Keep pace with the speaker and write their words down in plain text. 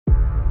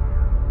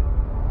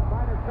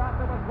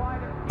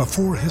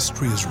Before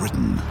history is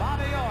written,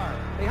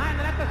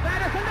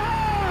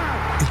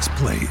 it's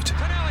played.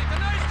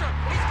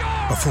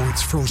 Before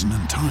it's frozen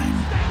in time,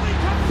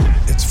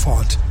 it's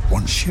fought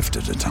one shift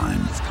at a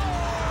time.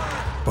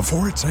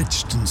 Before it's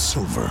etched in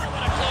silver,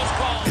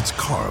 it's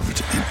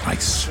carved in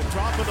ice.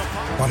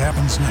 What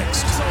happens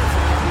next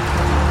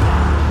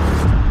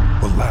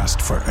will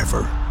last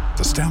forever.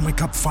 The Stanley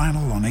Cup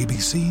Final on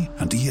ABC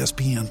and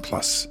ESPN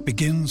Plus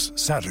begins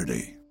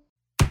Saturday.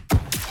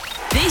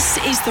 This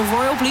is the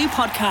Royal Blue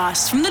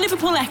Podcast from the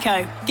Liverpool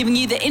Echo, giving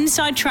you the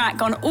inside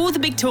track on all the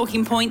big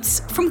talking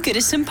points from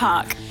Goodison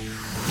Park.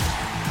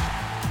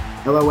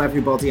 Hello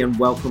everybody and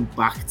welcome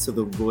back to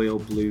the Royal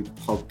Blue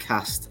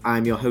Podcast.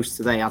 I'm your host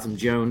today, Adam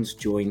Jones,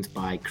 joined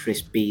by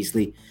Chris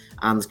Beasley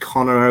and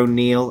Connor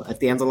O'Neill.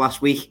 At the end of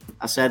last week,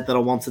 I said that I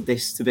wanted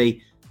this to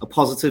be a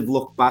positive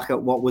look back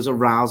at what was a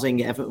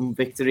rousing Everton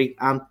victory,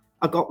 and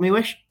I got my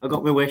wish.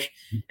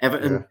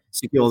 Everton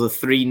secured a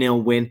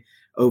 3-0 win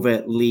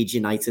over Leeds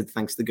United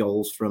thanks to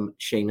goals from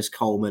Seamus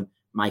Coleman,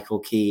 Michael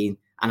Keane,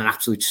 and an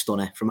absolute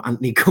stunner from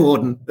Anthony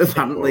Gordon,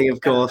 apparently, of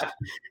course.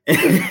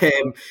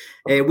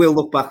 We'll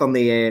look back on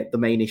the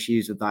main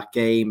issues of that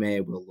game.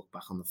 We'll look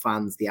back on the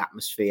fans, the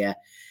atmosphere,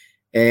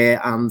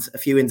 and a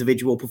few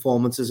individual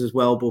performances as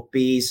well. But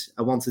Bees,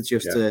 I wanted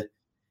just to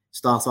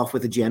start off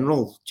with a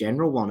general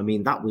one. I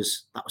mean, that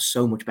was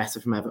so much better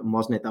from Everton,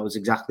 wasn't it? That was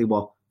exactly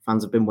what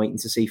fans have been waiting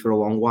to see for a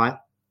long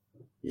while.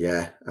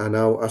 Yeah, I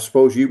know. I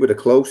suppose you were the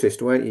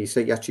closest, weren't you? You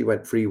said you actually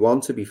went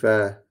 3-1, to be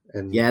fair.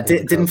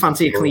 Didn't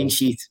fancy a clean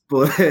sheet,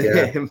 but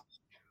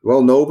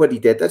well, nobody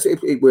did.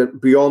 It went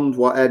beyond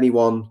what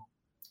anyone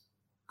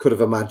could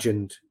have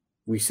imagined.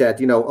 We said,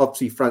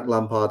 obviously Frank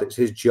Lampard, it's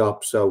his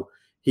job, so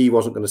he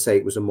wasn't going to say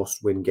it was a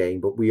must-win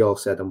game. But we all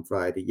said on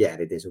Friday,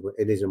 it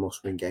is a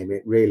must-win game.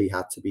 It really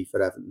had to be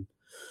for Everton,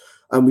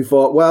 and we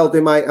thought, well,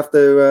 they might have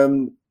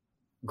to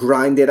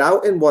grind it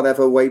out in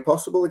whatever way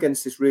possible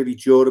against this really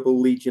durable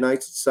Leeds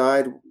United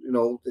side.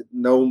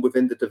 Known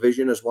within the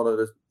division as one of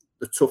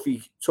the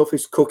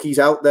toughest cookies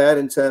out there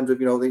in terms of,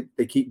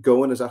 they keep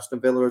going, as Aston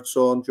Villa had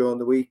sawn during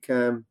the week.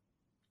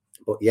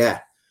 But yeah,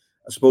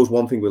 I suppose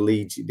one thing with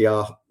Leeds,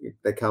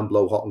 they can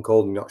blow hot and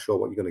cold and you're not sure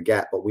what you're going to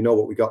get, but we know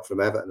what we got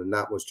from Everton, and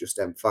that was just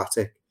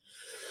emphatic.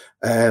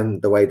 The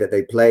way that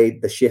they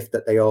played, the shift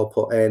that they all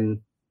put in,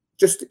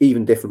 just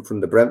even different from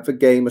the Brentford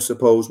game, I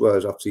suppose,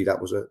 whereas obviously that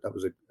was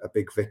a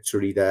big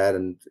victory there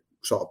and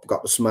sort of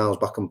got the smiles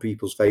back on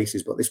people's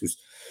faces. But this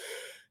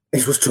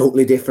was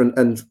totally different.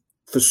 And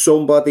for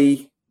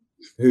somebody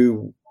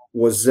who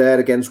was there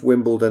against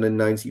Wimbledon in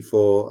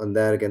 94 and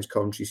there against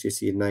Coventry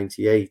City in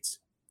 98,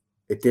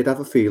 it did have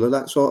a feel of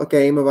that sort of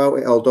game about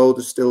it, although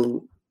there's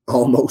still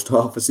almost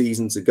half a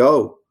season to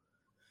go.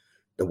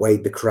 The way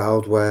the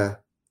crowd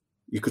were,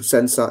 you could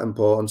sense that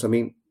importance. I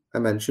mean, I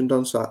mentioned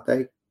on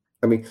Saturday,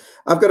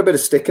 I've got a bit of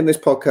stick in this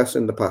podcast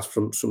in the past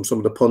from some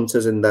of the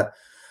punters in that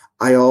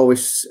I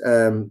always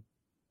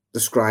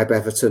describe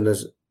Everton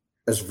as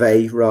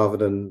they rather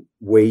than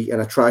we,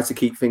 and I try to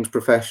keep things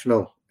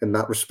professional in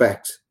that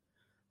respect.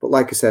 But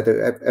like I said,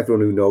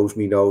 everyone who knows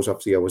me knows,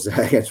 obviously I was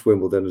there against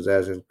Wimbledon, I was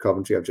there against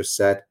Coventry. I've just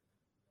said,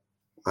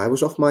 I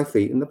was off my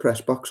feet in the press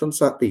box on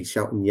Saturday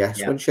shouting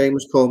yes when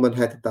Seamus Coleman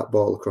headed that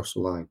ball across the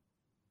line.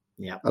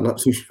 Yeah, I'm not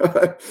too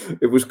sure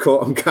it was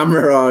caught on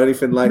camera or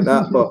anything like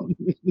that, but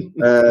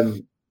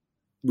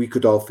we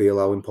could all feel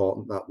how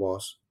important that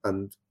was,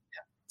 and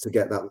to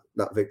get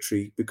that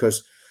victory,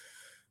 because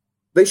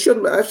they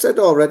shouldn't. I've said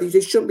already,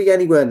 they shouldn't be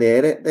anywhere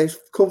near it. They're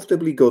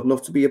comfortably good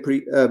enough to be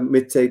a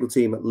mid-table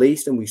team at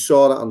least, and we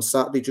saw that on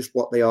Saturday, just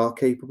what they are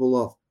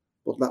capable of.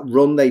 But that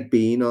run they've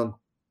been on,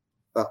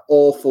 that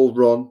awful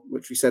run,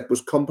 which we said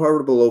was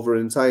comparable over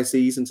an entire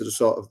season to the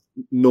sort of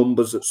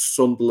numbers that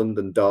Sunderland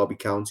and Derby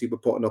County were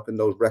putting up in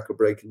those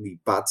record-breakingly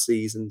bad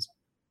seasons.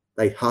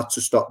 They had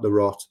to stop the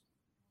rot.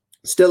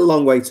 Still a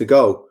long way to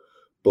go,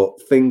 but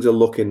things are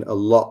looking a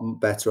lot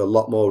better, a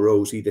lot more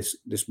rosy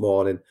this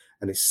morning,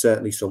 and it's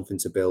certainly something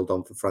to build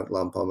on for Frank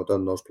Lampard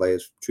and those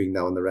players between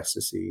now and the rest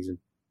of the season.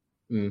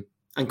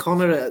 And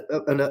Connor,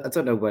 I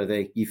don't know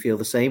whether you feel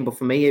the same, but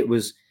for me, it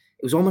was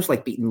almost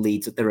like beating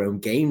Leeds at their own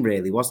game,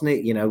 really, wasn't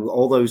it?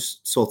 All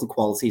those sort of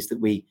qualities that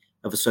we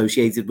have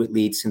associated with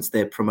Leeds since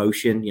their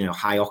promotion,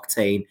 high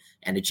octane,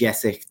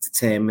 energetic,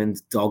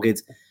 determined,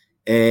 dogged.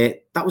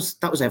 That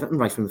was Everton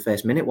right from the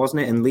first minute,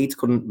 wasn't it? And Leeds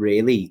couldn't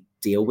really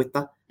deal with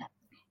that.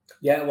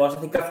 Yeah, it was. I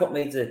think that's what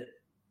made it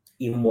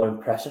even more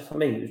impressive for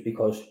me. It was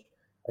because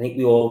I think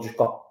we all just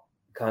got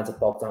kind of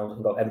bogged down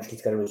and got eventually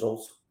to get a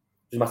result.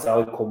 It doesn't matter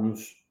how it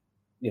comes,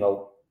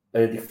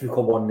 if you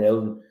come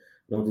 1-0,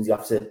 does you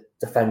have to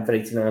defend for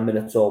 89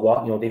 minutes or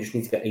what? They just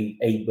need to get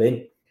a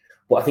win.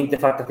 But I think the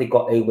fact that they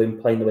got a win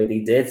playing the way they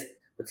did,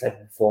 the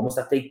type of performance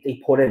that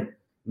they put in,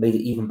 made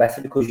it even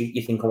better, because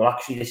you think, well,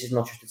 actually, this is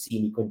not just a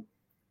team who can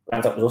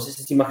round up results. This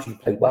is a team who actually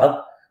play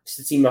well. This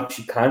is a team who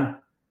actually can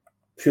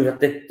prove that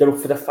they're up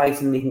for the fight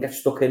and they can get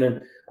stuck in.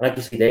 And like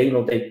you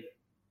say,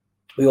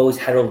 we always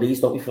herald these,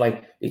 don't we? For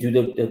like they do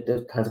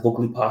the kind of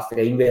ugly part of the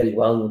game really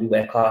well. They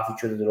work hard for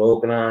each other. They're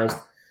organised.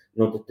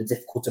 They're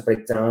difficult to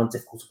break down,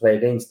 difficult to play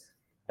against.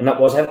 And that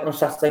was Everton on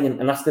Saturday,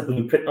 and that's the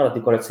blueprint that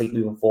they've got to take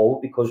moving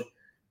forward, because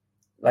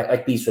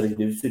like these sort of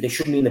dudes, they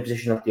shouldn't be in the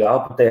position that they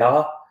are, but they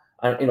are.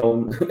 And, you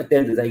know, at the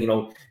end of the day, you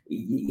know,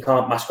 you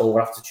can't mask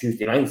over after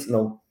Tuesday night. You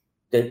know,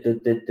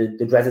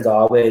 the dreaded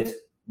R word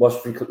was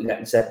frequently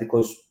getting said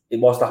because it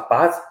was that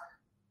bad.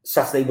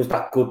 Saturday was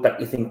that good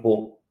that you think,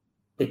 well,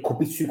 they could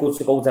be too good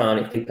to go down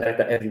if they play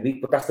that every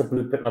week. But that's the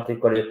blueprint that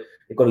they've got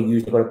to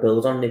use, they've got to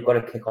build on, they've got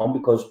to kick on,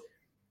 because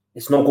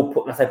it's no good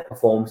putting that type of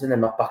performance in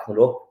and not backing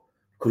it up,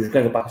 because you're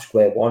going to go back to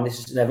square one. This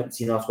is an Everton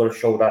team that's got to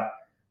show that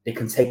they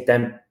can take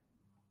them,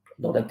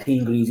 you know, them key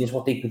ingredients,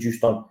 what they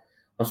produced on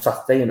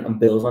Saturday, and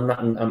build on that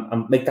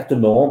and make that the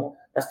norm.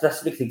 That's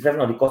the big thing for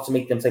everyone. They've got to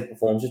make them type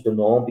performances the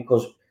norm,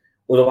 because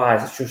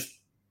otherwise it's just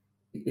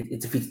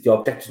it defeats the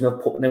object. There's no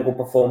putting them good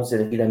performances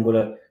if you're then going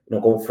to, you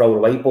know, go and throw it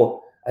away. But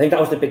I think that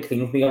was the big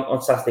thing for me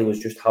on Saturday, was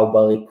just how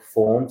well they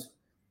performed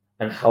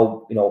and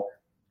how, you know,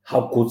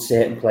 how good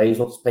certain players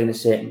were playing in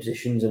certain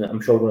positions. And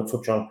I'm sure we're going to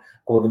touch on a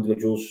couple of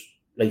individuals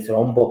later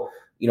on. But,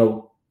 you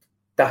know,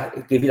 that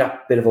it gave you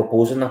that bit of a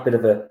buzz and that bit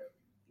of a,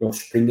 you know,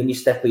 spring in your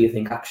step where you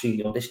think, actually,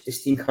 you know,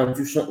 this team can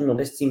do something, or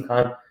this team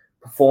can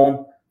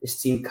perform,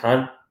 this team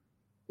can,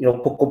 you know,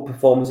 put good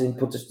performances in,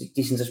 put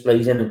decent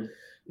displays in, and,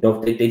 you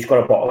know, they just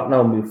got to bottle that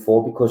now and move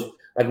forward, because,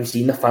 like we've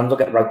seen, the fans will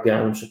get right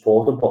behind them,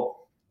 support them, but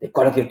they've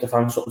got to give the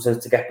fans something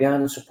to get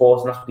behind and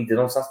support, and that's what they did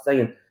on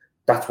Saturday, and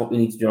that's what we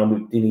need to do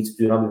now. They need to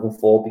do now moving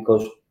forward,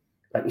 because,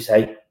 like you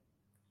say,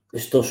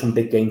 there's still some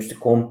big games to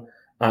come,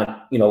 and,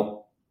 you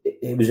know,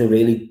 it was a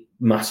really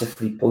massive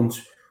 3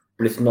 points.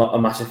 But it's not a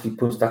massive 3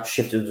 points that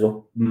shifted us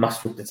up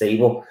massively up the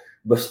table.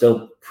 We're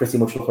still pretty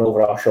much looking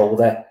over our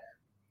shoulder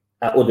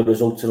at other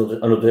results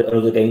and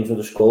other games and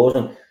other scores.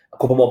 And a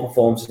couple more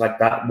performances like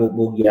that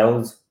will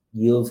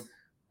yield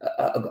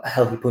a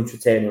healthy punch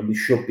return, and we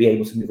should be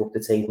able to move up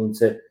the table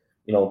into,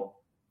 you know,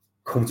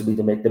 comfortably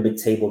the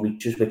mid-table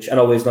reaches, which I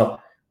know is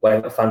not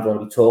what fans want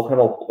to be talking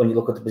about, but when you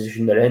look at the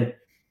position they're in,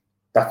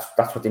 that's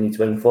what they need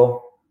to aim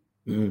for.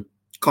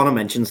 Connor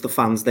mentions the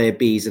fans there,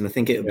 Bees, and I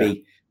think it would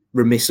be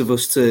remiss of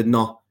us to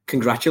not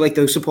congratulate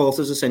those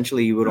supporters.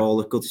 Essentially, you were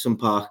all at Goodison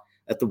Park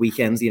at the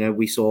weekends. You know,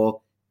 we saw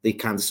the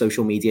kind of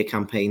social media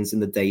campaigns in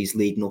the days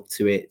leading up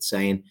to it,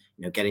 saying,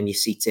 you know, get in your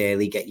seats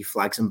early, get your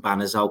flags and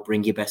banners out,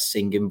 bring your best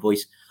singing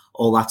voice,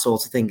 all that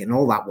sort of thing. And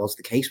all that was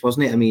the case,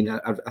 wasn't it? I mean,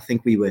 I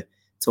think we were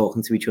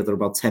talking to each other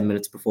about 10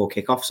 minutes before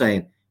kickoff,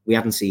 saying we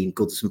hadn't seen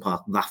Goodison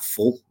Park that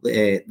full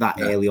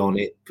early on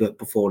it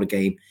before a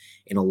game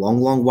in a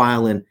long, long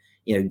while. And,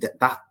 you know,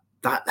 that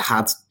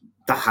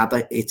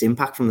had its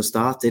impact from the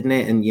start, didn't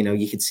it? And, you know,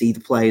 you could see the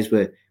players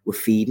were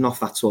feeding off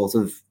that sort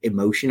of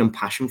emotion and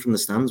passion from the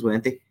stands,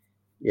 weren't they?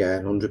 Yeah,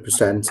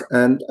 100%.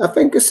 And I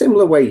think a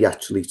similar way,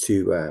 actually,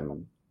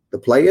 to the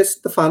players,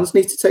 the fans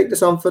need to take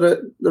this on for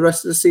the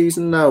rest of the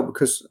season now,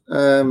 because,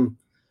 don't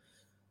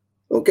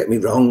get me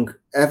wrong,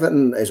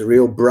 Everton is a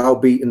real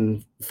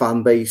browbeaten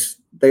fan base.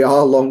 They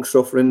are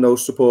long-suffering,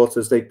 those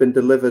supporters. They've been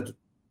delivered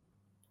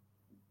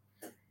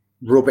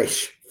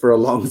rubbish for a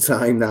long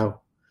time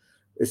now.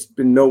 It's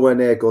been nowhere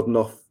near good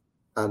enough,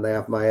 and they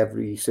have my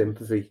every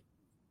sympathy.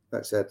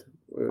 That said,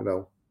 you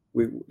know,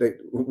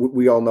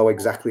 we all know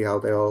exactly how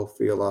they all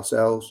feel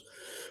ourselves.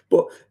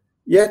 But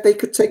yeah, they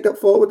could take that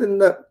forward in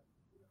that.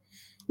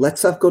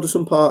 Let's have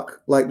Goodison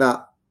Park like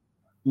that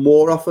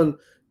more often.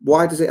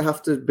 Why does it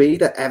have to be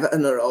that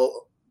Everton are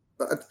all?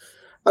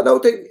 I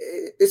don't think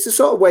it's the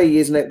sort of way,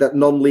 isn't it, that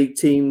non-league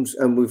teams,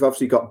 and we've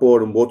obviously got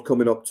Boreham Wood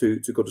coming up to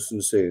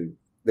Goodison soon.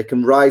 They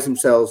can rise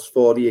themselves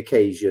for the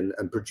occasion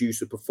and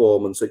produce a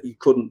performance that you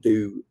couldn't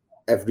do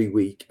every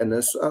week. And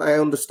I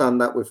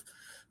understand that with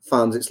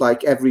fans, it's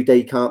like every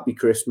day can't be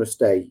Christmas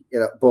Day, you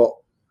know. But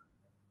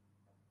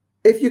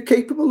if you're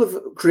capable of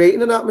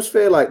creating an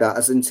atmosphere like that,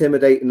 as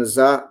intimidating as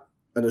that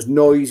and as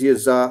noisy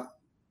as that,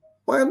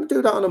 why don't we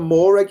do that on a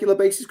more regular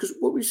basis? Because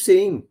what we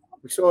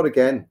saw it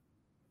again.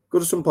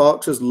 Goodison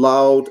Park's as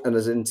loud and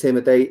as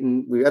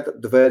intimidating. We had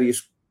the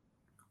various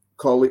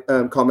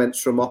comments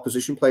from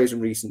opposition players in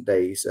recent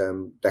days.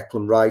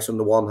 Declan Rice on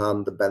the one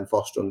hand and Ben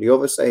Foster on the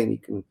other, saying he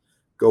can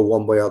go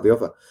one way or the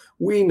other.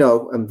 We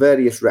know, and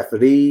various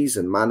referees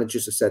and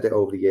managers have said it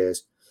over the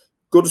years,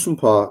 Goodison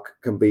Park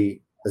can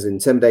be as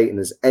intimidating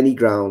as any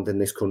ground in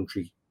this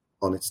country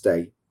on its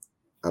day.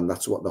 And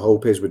that's what the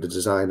hope is with the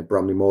design of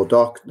Bramley-Moore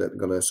Dock, that they're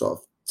going to sort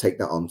of take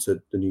that onto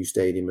the new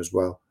stadium as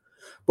well.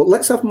 But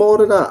let's have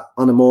more of that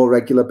on a more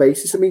regular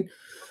basis. I mean,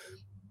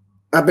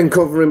 I've been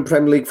covering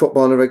Premier League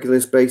football on a regular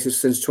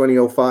basis since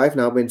 2005.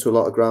 Now I've been to a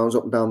lot of grounds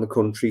up and down the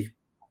country.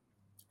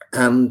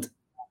 And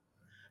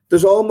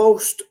there's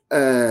almost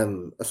a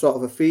sort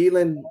of a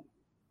feeling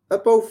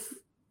at both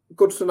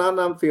Goodison and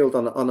Anfield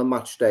on a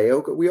match day.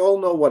 We all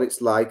know what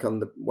it's like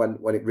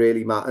when it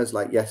really matters,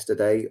 like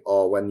yesterday,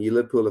 or when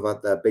Liverpool have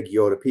had their big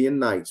European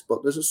nights.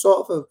 But there's a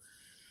sort of a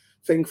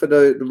thing for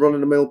the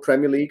run-of-the-mill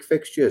Premier League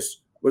fixtures.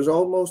 Was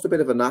almost a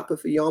bit of an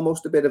apathy,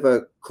 almost a bit of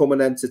a come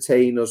and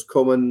entertain us,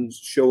 come and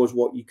show us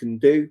what you can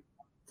do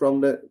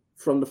from the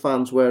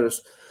fans.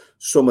 Whereas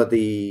some of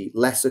the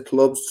lesser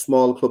clubs,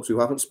 smaller clubs who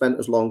haven't spent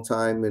as long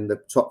time in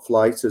the top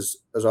flight as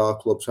our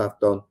clubs have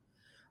done,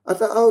 I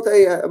thought,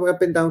 I've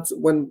been down to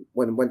when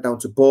went down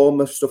to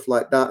Bournemouth, stuff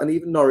like that, and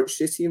even Norwich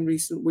City in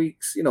recent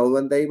weeks.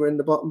 When they were in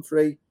the bottom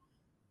three,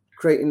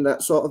 creating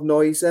that sort of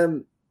noise.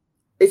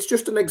 It's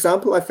just an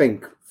example, I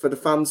think, for the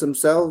fans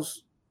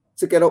themselves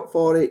to get up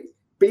for it.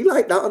 Be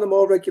like that on a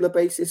more regular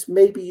basis.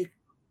 Maybe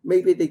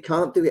they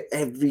can't do it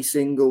every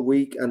single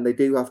week, and they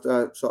do have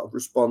to sort of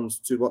respond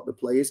to what the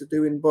players are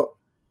doing. But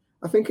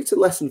I think it's a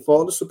lesson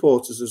for the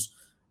supporters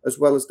as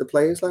well as the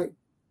players. Like,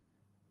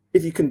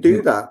 if you can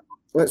do that,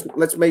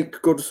 let's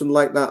make Goodison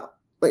like that,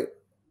 like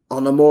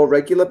on a more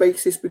regular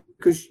basis,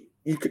 because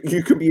you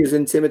could be as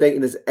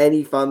intimidating as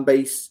any fan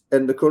base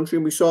in the country.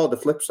 And we saw the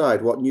flip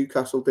side, what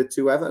Newcastle did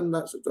to Everton.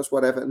 That's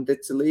what Everton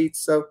did to Leeds.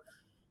 So,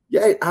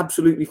 yeah,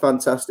 absolutely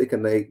fantastic,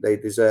 and they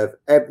deserve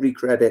every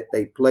credit.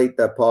 They played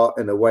their part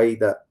in a way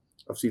that,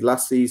 obviously,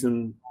 last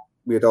season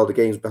we had all the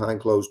games behind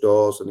closed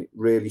doors, and it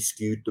really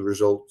skewed the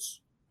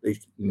results. They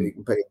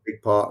can play a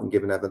big part in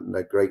giving Everton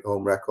a great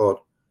home record.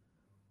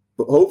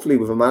 But hopefully,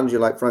 with a manager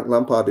like Frank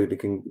Lampard who they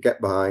can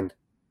get behind,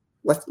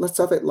 let's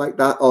have it like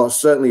that, or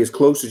certainly as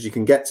close as you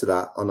can get to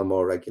that on a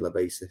more regular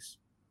basis.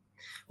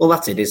 Well,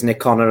 that's it, isn't it,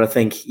 Connor? I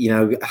think,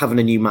 having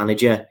a new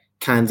manager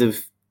kind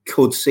of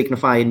could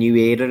signify a new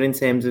era in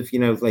terms of,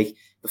 like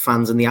the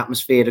fans and the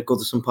atmosphere at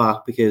Goodison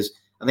Park, because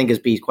I think, as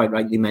B's quite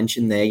rightly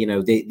mentioned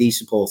there, these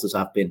supporters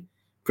have been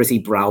pretty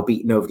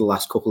browbeaten over the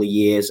last couple of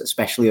years,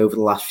 especially over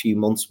the last few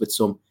months, with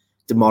some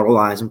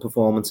demoralising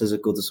performances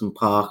at Goodison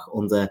Park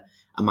under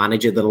a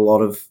manager that a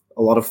lot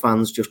of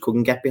fans just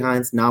couldn't get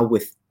behind. Now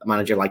with a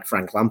manager like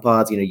Frank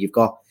Lampard,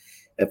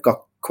 I've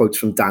got quotes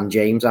from Dan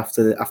James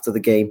after the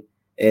game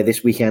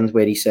this weekend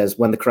where he says,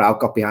 when the crowd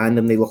got behind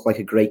them, they looked like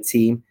a great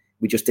team.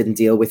 We just didn't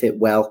deal with it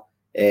well.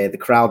 The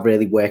crowd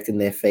really worked in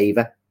their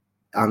favour,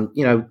 and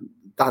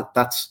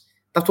that's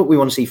what we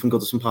want to see from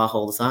Goodison Park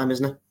all the time,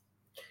 isn't it?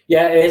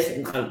 Yeah, it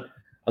is. And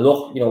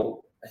look,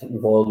 I think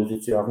we've all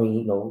alluded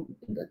to,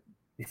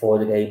 before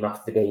the game,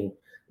 after the game,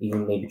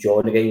 even maybe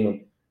during the game,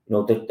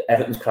 and the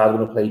Everton's crowd are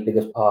going to play the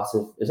biggest part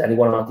of as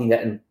anyone, aren't they,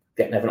 getting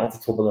Everton out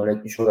of trouble and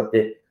making sure that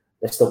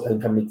they're still playing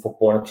Premier League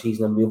football next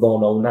season, and we've all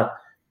known that.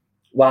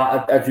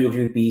 Well, I do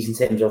agree with Bees in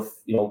terms of,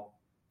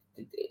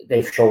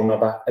 they've shown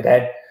that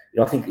again.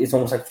 I think it's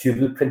almost like two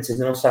blueprints,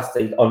 isn't it, on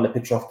Saturday, on the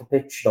pitch and off the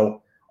pitch.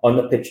 On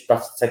the pitch,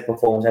 that's the type of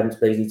performance Everton's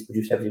players need to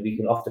produce every week,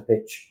 and off the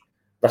pitch,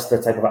 that's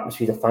the type of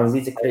atmosphere the fans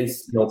need to create,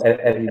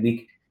 every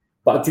week.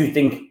 But I do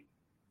think,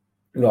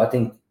 I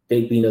think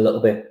they've been a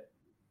little bit,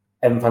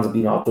 Everton fans have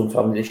been outdone to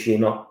them this year,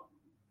 not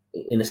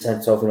in a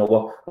sense of,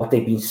 what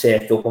they've been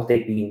served up, what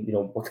they've been,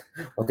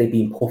 what they've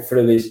been put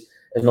through has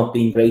not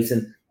been great.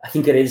 And I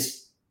think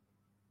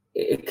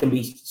it can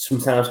be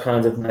sometimes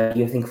kind of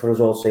negative, I think, for us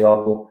all to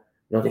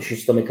say, they should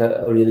still make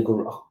a really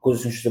good,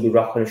 Goodison should still be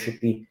rocking, it should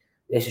be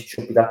this, it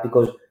should be that,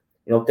 because, at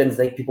the end of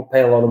the day, people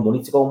pay a lot of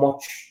money to go and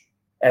watch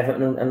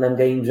Everton and them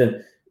games,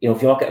 and,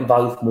 if you're not getting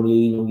value for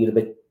money, you're a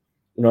bit,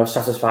 a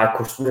satisfied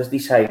customer, as they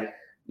say,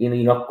 you're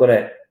not going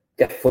to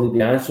get fully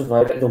behind something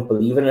like that. I don't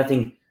believe in it. I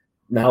think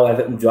now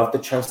Everton do have the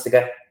chance to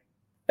get,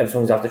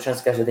 everyone's have the chance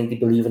to get, so I think they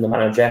believe in the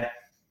manager.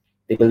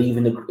 They believe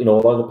in a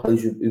lot of the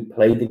players who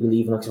played. They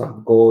believe in,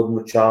 like, Gordon,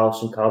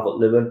 Richarlison,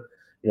 Calvert-Lewin.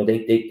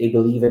 They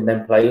believe in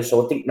them players.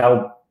 So I think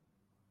now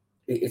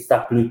it's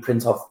that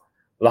blueprint of,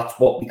 that's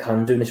what we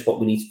can do, and it's what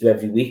we need to do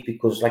every week.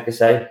 Because, like I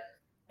say,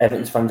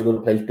 Everton's fans are going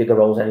to play bigger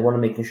roles than anyone,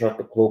 and making sure that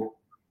the club,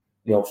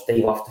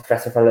 stay off the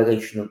threat of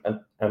relegation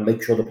and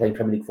make sure they're playing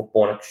Premier League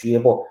football next year.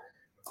 But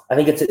I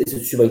think it's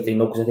a two-way thing,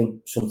 because I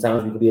think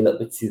sometimes we can be a little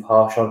bit too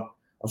harsh on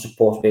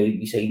supporters. Maybe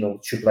we say,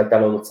 it should be like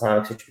that all the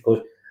time, etc. Because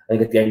I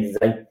think at the end of the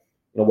day,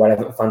 what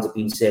Everton fans have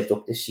been saved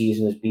up this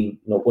season has been,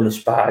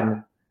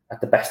 uninspiring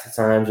at the best of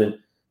times, and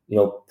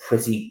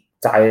pretty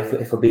dire,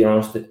 if we're being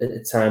honest,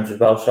 at times as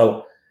well.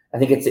 So I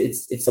think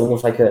it's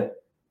almost like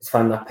it's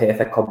finding that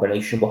perfect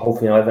combination. But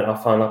hopefully, Everton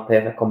have found that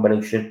perfect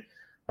combination,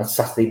 and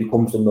Saturday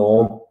becomes the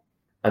norm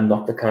and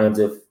not the kind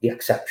of the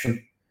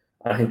exception.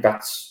 And I think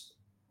that's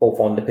both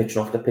on the pitch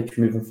and off the pitch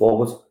moving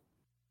forward.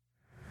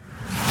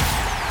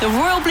 The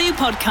Royal Blue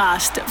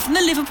Podcast from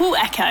the Liverpool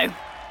Echo.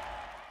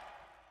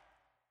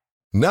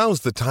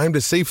 Now's the time to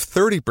save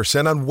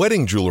 30% on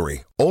wedding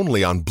jewelry,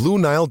 only on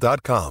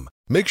BlueNile.com.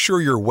 Make sure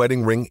your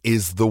wedding ring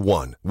is the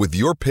one, with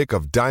your pick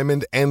of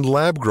diamond and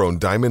lab-grown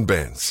diamond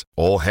bands,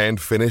 all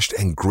hand-finished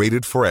and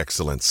graded for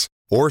excellence.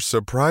 Or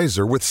surprise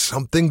her with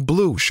something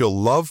blue she'll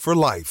love for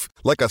life,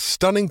 like a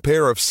stunning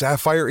pair of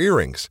sapphire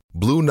earrings.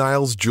 Blue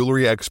Nile's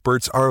jewelry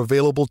experts are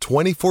available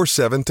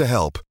 24/7 to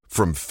help,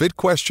 from fit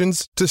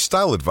questions to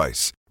style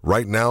advice.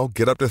 Right now,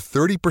 get up to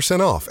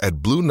 30% off at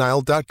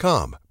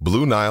BlueNile.com.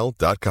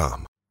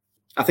 BlueNile.com.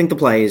 I think the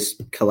players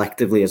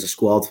collectively as a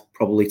squad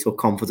probably took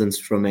confidence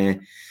from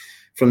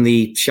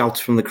the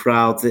shouts from the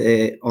crowd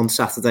on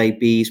Saturday,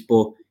 Bees,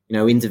 but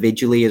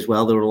individually as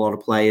well, there were a lot of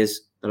players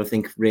that I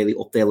think really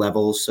upped their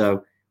levels.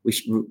 So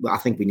I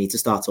think we need to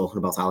start talking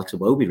about Alex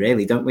Iwobi,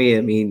 really, don't we?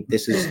 I mean,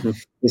 this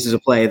is a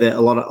player that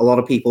a lot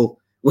of people,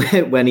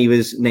 when he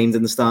was named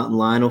in the starting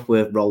lineup,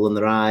 were rolling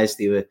their eyes.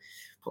 They were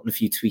putting a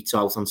few tweets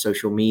out on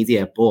social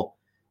media, but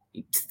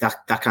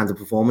that kind of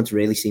performance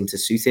really seemed to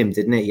suit him,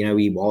 didn't it? You know,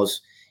 he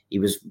was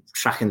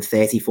tracking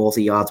 30,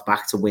 40 yards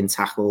back to win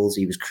tackles.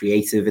 He was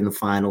creative in the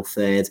final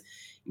third.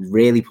 He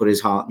really put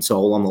his heart and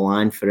soul on the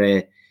line for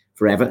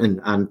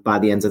Everton. And by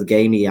the end of the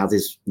game, he had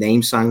his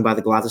name sang by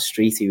the Gwladys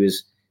Street. He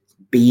was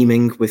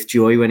beaming with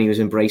joy when he was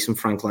embracing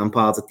Frank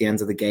Lampard at the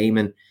end of the game.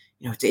 And,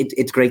 you know,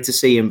 it's great to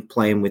see him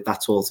playing with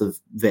that sort of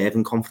verve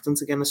and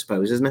confidence again, I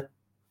suppose, isn't it?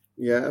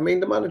 Yeah, I mean,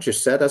 the manager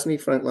said, hasn't he,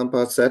 Frank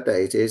Lampard said that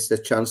it is the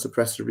chance to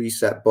press the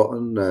reset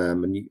button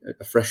and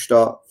a fresh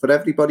start for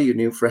everybody, a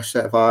new fresh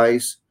set of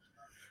eyes.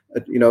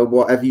 You know,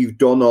 whatever you've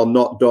done or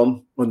not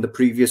done under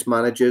previous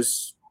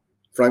managers,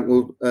 Frank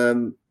will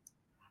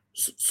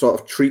sort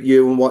of treat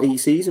you and what he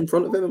sees in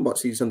front of him and what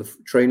he sees on the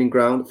training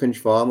ground at Finch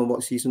Farm and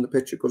what he sees on the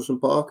pitch at Goodison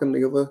Park and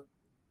the other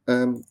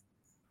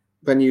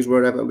venues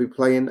wherever we're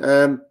playing.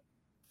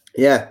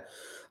 Yeah,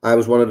 I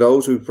was one of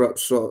those who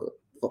perhaps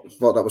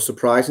thought that was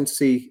surprising to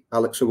see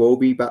Alex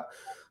Iwobi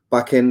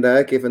back in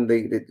there, given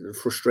the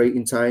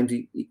frustrating times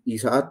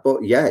he's had.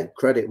 But yeah,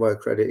 credit where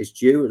credit is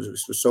due.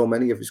 As for so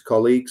many of his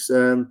colleagues,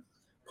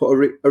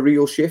 put a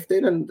real shift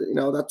in, and you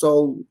know that's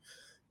all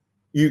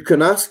you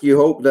can ask. You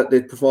hope that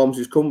the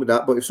performances come with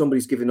that, but if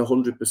somebody's giving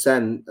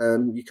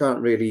 100%, you can't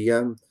really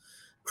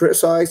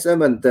criticise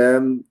them.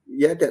 And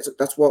yeah,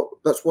 that's what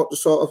the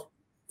sort of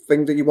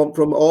thing that you want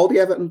from all the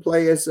Everton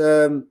players.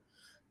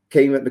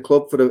 Came at the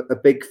club for a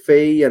big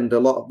fee, and a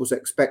lot was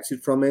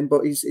expected from him,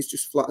 but he's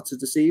just flat to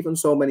deceive on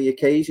so many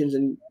occasions,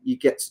 and you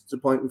get to the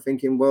point of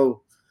thinking,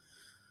 well,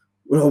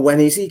 when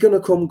is he going to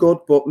come good?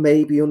 But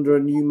maybe under a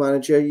new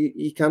manager,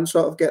 you can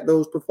sort of get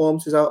those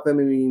performances out of him.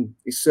 I mean,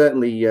 he's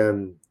certainly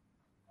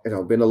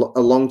been a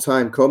long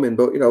time coming,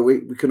 but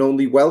we can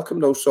only welcome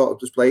those sort of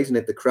displays, and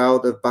if the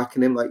crowd are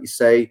backing him, like you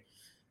say,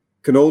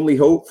 can only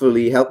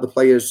hopefully help the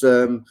players'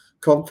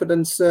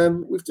 confidence.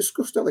 We've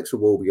discussed Alex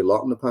Iwobi a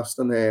lot in the past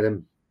on there,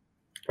 and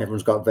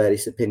everyone's got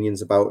various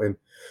opinions about him.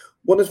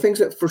 One of the things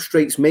that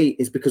frustrates me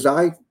is because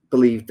I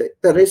believe that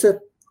there is a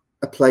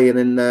player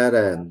in there.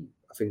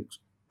 I think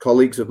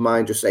colleagues of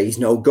mine just say he's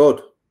no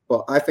good.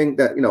 But I think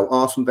that,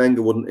 Arsene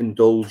Wenger wouldn't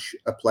indulge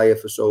a player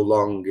for so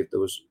long if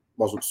there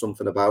wasn't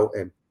something about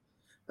him.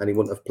 And he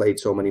wouldn't have played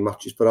so many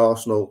matches for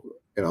Arsenal,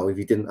 if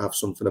he didn't have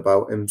something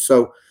about him.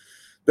 So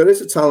there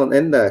is a talent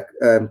in there.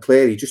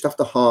 Clearly, you just have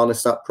to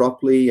harness that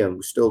properly. And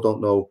we still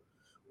don't know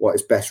what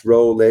his best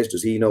role is.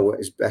 Does he know what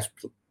his best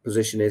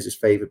position is, his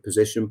favourite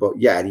position? But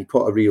yeah, he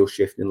put a real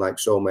shift in, like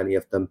so many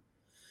of them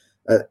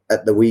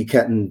at the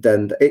weekend,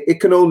 and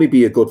it can only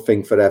be a good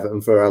thing for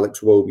Everton, for Alex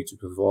Iwobi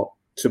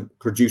to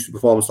produce a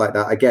performance like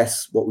that. I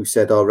guess what we've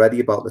said already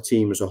about the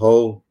team as a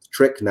whole, the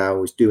trick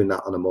now is doing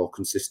that on a more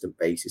consistent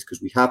basis,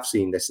 because we have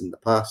seen this in the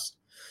past.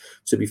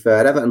 To be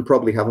fair, Everton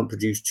probably haven't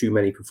produced too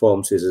many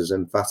performances as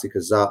emphatic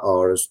as that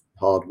or as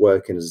hard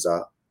working as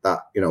that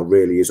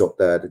really is up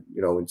there,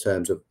 in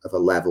terms of a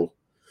level.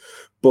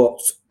 But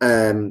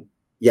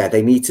yeah,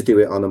 they need to do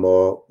it on a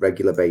more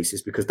regular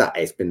basis, because that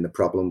has been the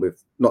problem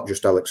with not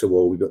just Alex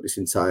Iwobi, but this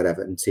entire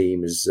Everton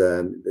team is,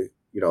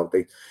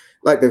 they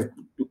like the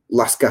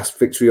last gasp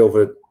victory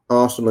over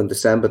Arsenal in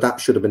December. That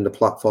should have been the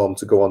platform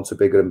to go on to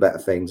bigger and better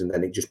things, and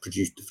then it just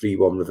produced the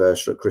 3-1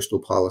 reverser at Crystal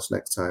Palace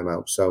next time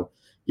out. So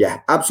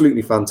yeah,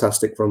 absolutely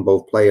fantastic from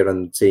both player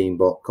and team.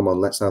 But come on,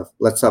 let's have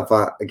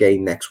that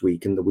again next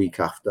week and the week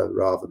after,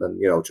 rather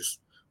than just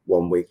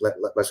 1 week.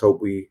 Let's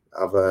hope we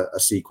have a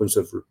sequence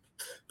of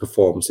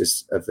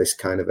performances of this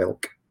kind of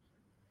ilk.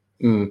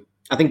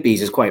 I think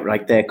Bees is quite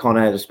right there,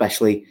 Connor,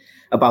 especially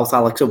about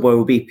Alex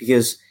Iwobi,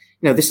 because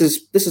this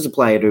is a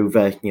player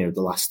over the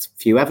last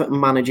few Everton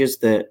managers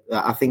that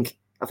I think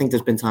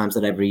there's been times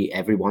that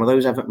every one of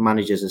those Everton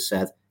managers has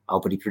said,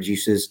 but he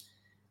produces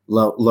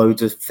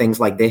loads of things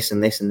like this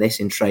and this and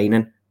this in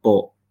training,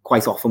 but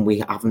quite often we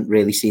haven't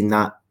really seen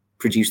that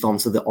produced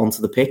onto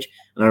the pitch.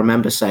 And I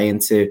remember saying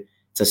to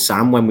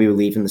Sam when we were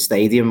leaving the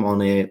stadium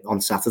on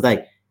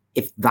Saturday,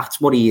 if that's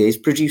what he is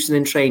producing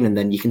in training,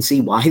 then you can see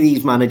why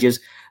these managers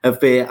have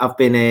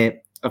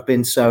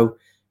been so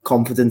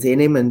confident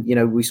in him.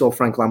 And we saw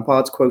Frank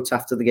Lampard's quotes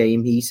after the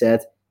game. He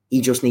said he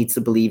just needs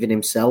to believe in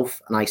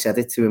himself, and I said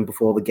it to him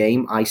before the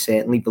game. I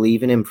certainly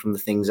believe in him from the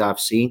things I've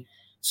seen.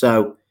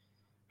 So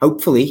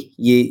hopefully,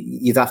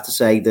 you'd have to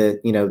say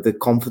that the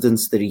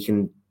confidence that he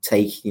can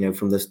take,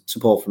 from the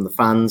support from the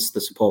fans,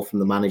 the support from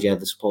the manager,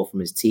 the support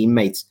from his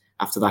teammates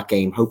after that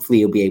game. Hopefully,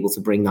 he'll be able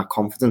to bring that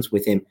confidence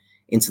with him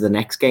into the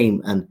next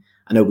game. And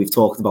I know we've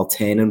talked about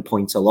turning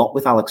points a lot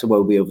with Alex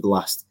Iwobi over the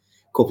last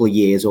couple of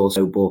years or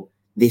so, but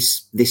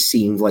this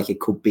seems like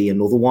it could be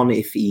another one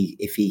if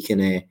he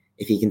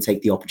can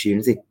take the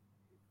opportunity.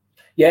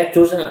 Yeah, it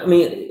does. I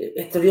mean,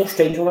 it's a real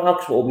strange one with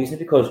Alex Iwobi, isn't it?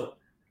 Because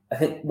I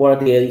think one of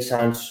the early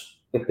signs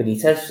with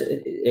Benitez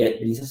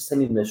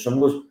telling me in the summer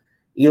was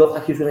he looked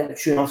like he was going to get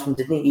a tune off him,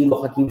 didn't he? He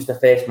looked like he was the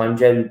first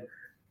manager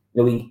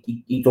who,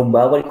 he done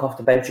well when he got off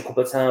the bench a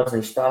couple of times,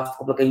 and he started a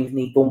couple of games and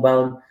he done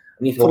well.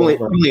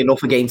 Funnily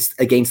enough,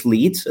 against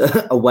Leeds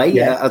away,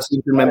 yeah. I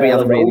seem to remember he had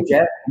a really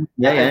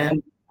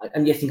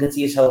and you're thinking to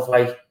yourself,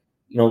 like,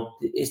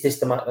 is this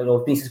the man?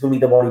 Is this going to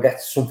be the one who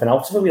gets something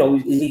out of him?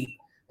 Is he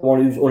the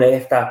one who's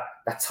unearthed that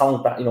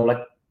talent that,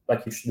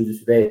 like you alluded to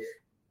today,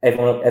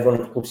 everyone at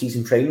the club sees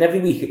him training every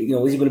week. Is he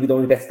going to be the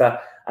one who gets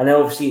that? And then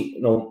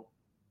obviously, for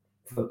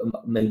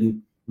maybe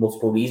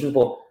multiple reasons,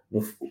 but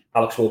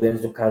Alex Iwobi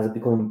ends up kind of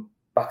becoming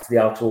back to the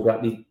Alex Iwobi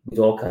that we've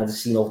all kind of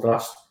seen over the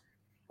last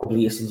couple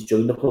of years since he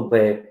joined the club,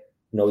 where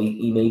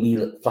he maybe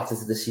flattered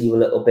to deceive a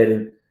little bit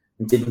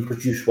and didn't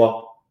produce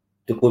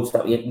the goods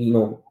that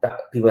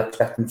that people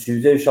expect him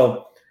to do.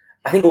 So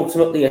I think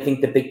ultimately,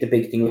 the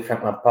big thing with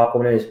Frank Lampard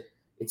coming in is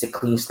it's a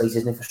clean slate,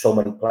 isn't it, for so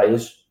many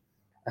players.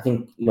 I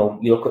think you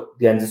look at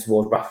the end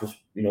towards Rafa's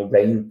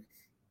reign.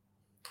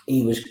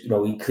 He was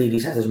he clearly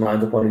set his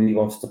mind up on who he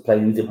wanted to play,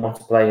 who he didn't want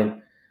to play,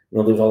 and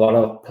there was a lot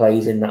of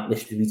players in that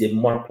list who he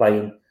didn't want to play,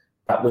 and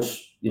that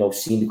was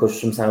seen because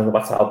sometimes no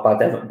matter how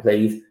bad Everton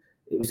played,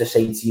 it was the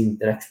same team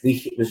the next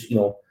week. It was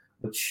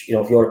which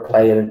if you're a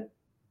player and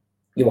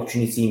you're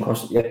watching your team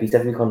constantly get beat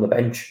every week on the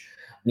bench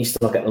and you're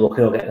still not getting a look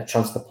or getting a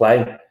chance to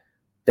play,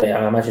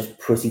 I imagine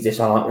it's pretty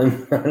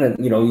disheartening.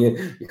 And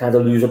you kind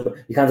of lose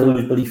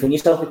belief in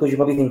yourself, because you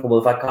probably think, well,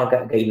 if I can't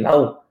get a game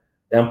now,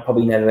 then I'm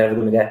probably never ever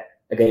going to get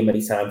a game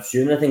anytime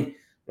soon. I think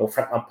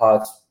Frank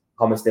Lampard's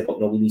comments there, but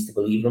he needs to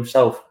believe in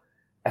himself.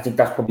 I think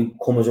that's probably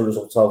come as a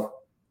result of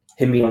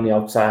him being on the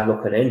outside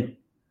looking in,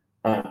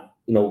 and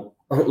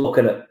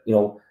looking at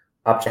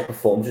abject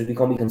performances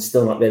because he can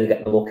still not really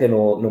get the look in,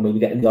 or maybe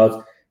getting the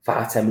odd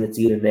 5-10 minutes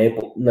here and there,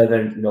 but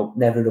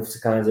never enough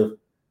to kind of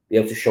be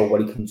able to show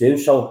what he can do.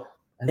 So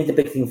I think the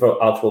big thing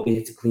for Alex will be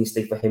it's a clean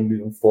slate for him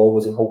moving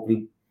forwards, and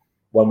hopefully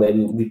one way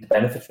we reap the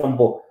benefits from.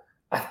 But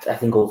I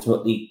think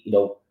ultimately,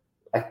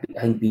 I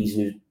think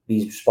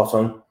Bees spot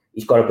on.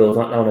 He's got to build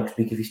on it now next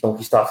week. If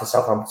he starts at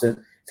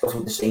Southampton, it's got to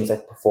be the same type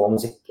of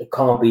performance. It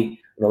can't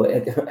be,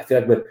 I feel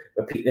like we're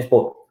repeating this,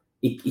 but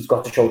he's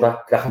got to show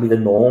that can be the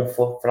norm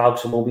for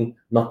Alex Iwobi,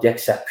 not the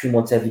exception.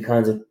 Once every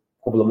kind of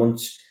couple of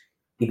months,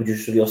 he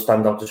produces a real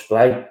standout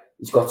display.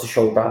 He's got to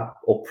show that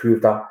or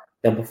prove that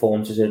then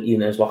performances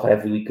in his locker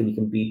every week, and he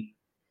can be,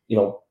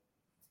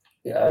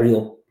 a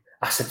real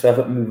asset to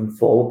Everton moving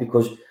forward,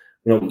 because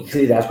he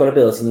clearly has got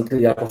ability and he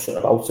clearly has got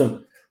something about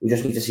him. We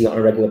just need to see it on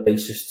a regular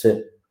basis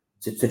to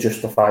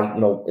justify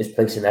his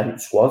place in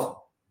Everton's squad.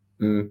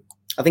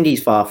 I think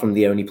he's far from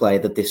the only player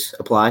that this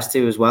applies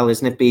to as well,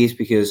 isn't it, Bees?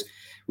 Because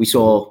we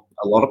saw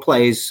a lot of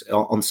players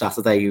on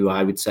Saturday who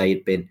I would say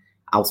had been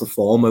out of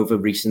form over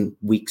recent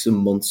weeks and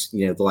months.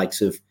 The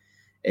likes of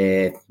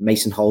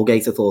Mason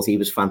Holgate. I thought he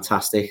was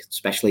fantastic,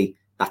 especially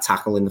that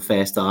tackle in the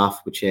first half,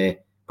 which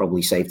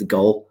probably saved the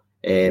goal.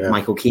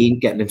 Michael Keane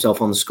getting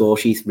himself on the score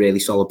sheet, really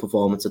solid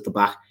performance at the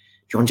back.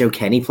 John Joe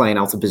Kenny playing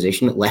out of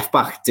position at left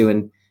back,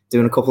 doing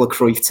a couple of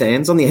Cruyff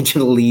turns on the edge of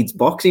the Leeds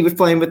box. He was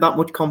playing with that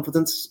much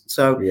confidence.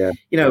 So,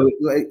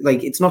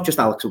 like it's not just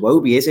Alex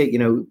Iwobi, is it?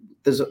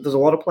 There's a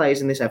lot of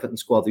players in this Everton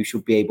squad who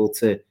should be able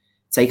to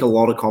take a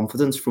lot of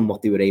confidence from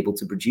what they were able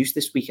to produce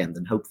this weekend,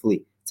 and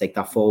hopefully take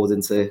that forward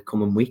into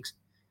coming weeks.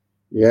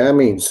 Yeah, I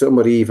mean,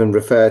 somebody even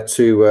referred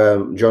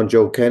to John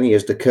Joe Kenny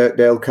as the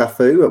Kirkdale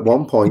Cafu at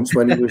one point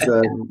when he was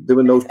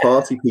doing those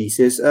party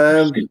pieces.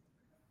 To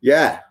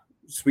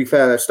be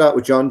fair, let's start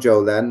with John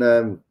Joe then.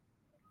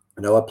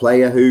 A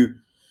player who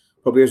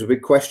probably has a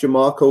big question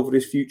mark over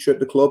his future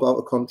at the club, out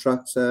of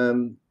contract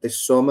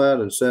this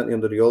summer, and certainly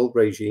under the old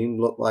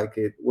regime looked like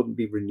it wouldn't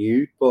be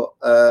renewed. But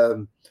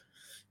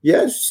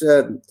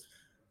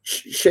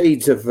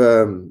shades of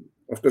I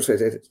was going to say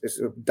it's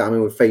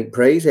damning with faint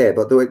praise here,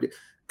 but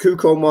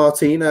Cuco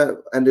Martina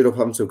ended up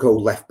having to go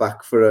left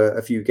back for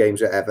a few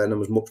games at Everton and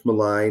was much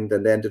maligned,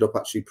 and they ended up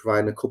actually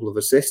providing a couple of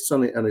assists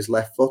on his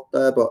left foot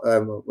there. But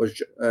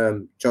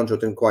John Joe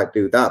didn't quite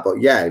do that.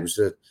 But yeah, it was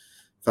a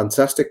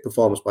fantastic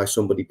performance by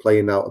somebody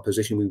playing out a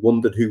position. We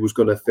wondered who was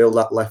going to fill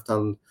that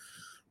left-hand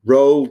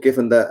role,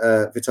 given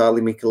that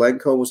Vitaly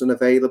Mykolenko wasn't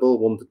available.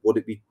 Wondered would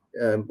it be?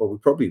 We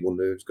probably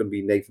wondered it was going to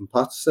be Nathan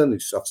Patterson,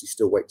 who's obviously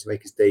still waiting to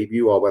make his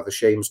debut, or whether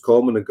Seamus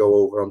Coleman would go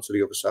over onto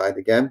the other side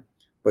again.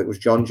 But it was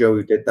John Joe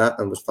who did that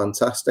and was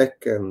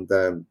fantastic.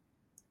 And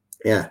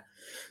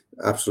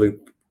absolute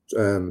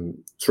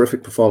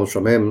terrific performance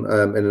from him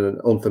in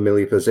an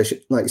unfamiliar position.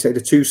 Like you say, the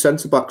two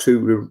centre-backs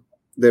who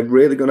they're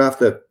really going to have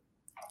to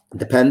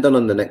depend on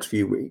in the next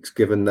few weeks,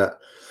 given that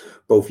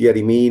both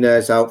Yerry Mina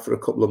is out for a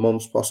couple of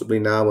months possibly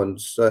now,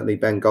 and certainly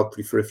Ben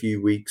Godfrey for a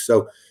few weeks.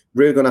 So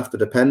really going to have to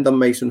depend on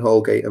Mason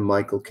Holgate and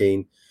Michael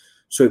Keane.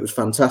 So it was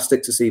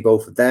fantastic to see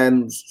both of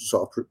them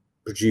sort of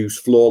produce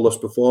flawless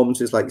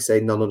performances, like you say,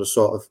 none of the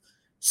sort of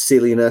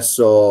silliness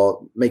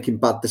or making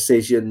bad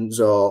decisions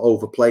or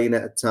overplaying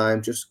it at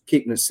times, just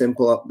keeping it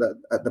simple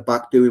at the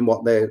back, doing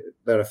what they're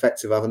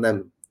effective at. And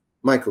then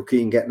Michael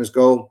Keane getting his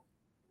goal,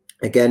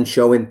 again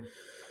showing,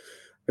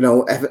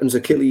 Everton's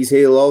Achilles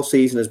heel all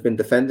season has been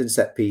defending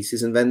set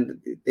pieces, and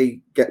then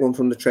they get one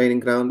from the training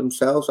ground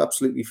themselves.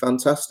 Absolutely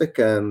fantastic.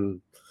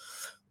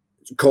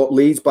 Caught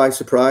Leeds by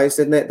surprise,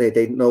 didn't it? They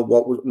didn't know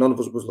none of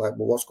us was like,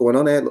 well, what's going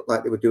on here? It looked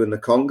like they were doing the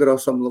conga or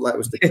something, looked like it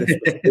was the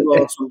Christmas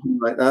or something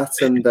like that.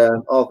 And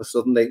all of a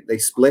sudden they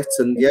split,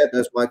 and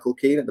there's Michael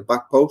Keane at the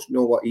back post. You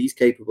know what he's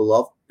capable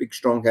of, big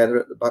strong header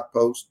at the back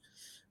post.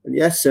 And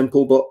yes,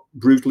 simple but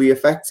brutally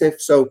effective.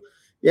 So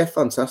yeah,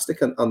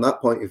 fantastic on that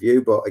point of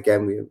view. But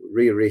again, we're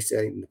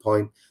reiterating the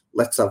point.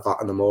 Let's have that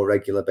on a more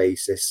regular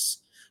basis.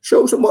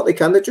 Shows them what they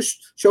can. It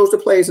just shows the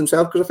players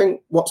themselves, because I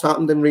think what's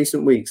happened in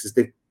recent weeks is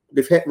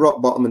they've hit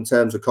rock bottom in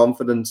terms of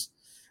confidence,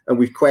 and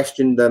we've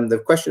questioned them.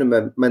 They've questioned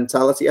their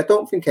mentality. I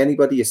don't think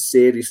anybody has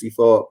seriously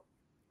thought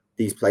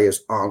these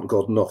players aren't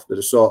good enough.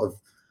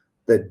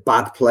 They're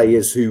bad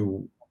players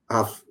who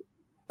are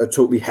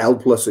totally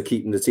helpless at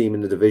keeping the team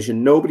in the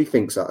division. Nobody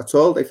thinks that at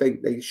all. They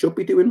think they should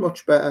be doing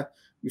much better.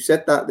 You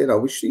said that,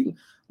 we've seen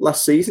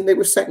last season they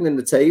were second in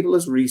the table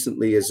as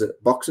recently as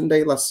Boxing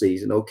Day last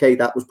season. Okay,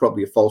 that was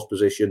probably a false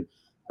position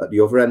at the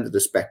other end of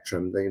the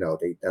spectrum. They're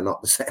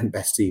not the second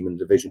best team in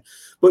the division,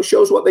 but it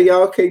shows what they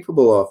are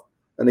capable of,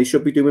 and they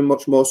should be doing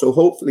much more. So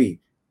hopefully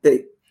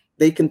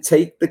they can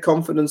take the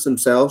confidence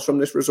themselves from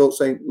this result,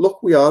 saying,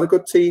 look, we are a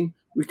good team.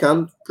 We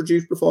can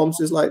produce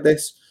performances like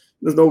this.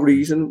 There's no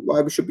reason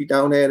why we should be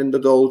down here in the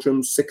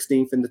doldrums,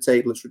 16th in the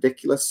table. It's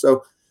ridiculous.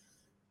 So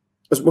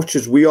as much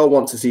as we all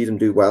want to see them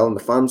do well, and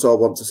the fans all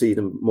want to see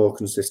them more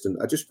consistent,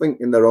 I just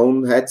think in their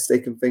own heads they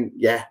can think,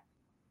 yeah,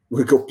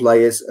 we're good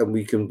players, and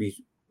we can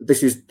be.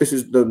 This is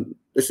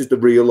the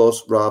real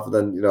us, rather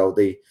than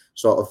the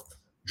sort of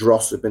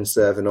dross have been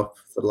serving up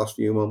for the last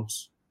few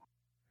months.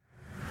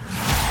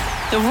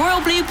 The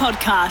Royal Blue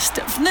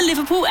Podcast from the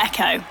Liverpool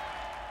Echo.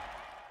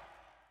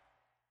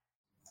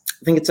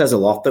 I think it says a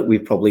lot that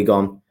we've probably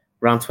gone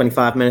around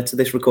 25 minutes of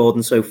this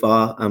recording so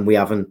far, and we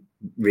haven't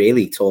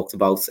really talked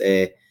about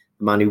the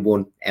man who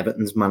won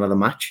Everton's Man of the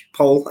Match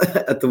poll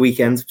at the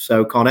weekend.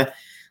 So, Connor,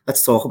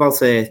 let's talk about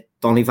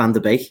Donny van der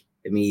Beek.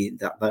 I mean,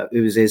 that it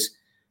was his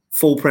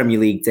full Premier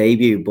League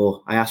debut,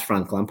 but I asked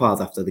Frank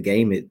Lampard after the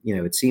game.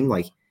 It seemed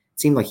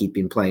like he'd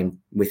been playing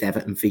with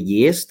Everton for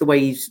years. The way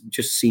he's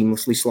just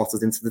seamlessly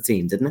slotted into the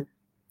team, didn't it?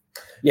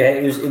 Yeah,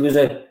 it was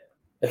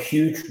a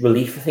huge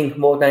relief, I think,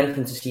 more than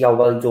anything, to see how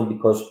well he'd done,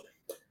 because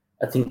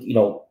I think,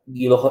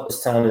 you look at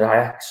his time at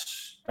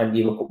Ajax and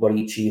you look at what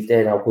he achieved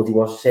there and how good he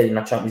was, say, in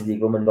that Champions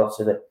League run and got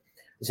to the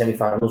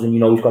semi-finals, and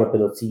he's got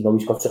ability,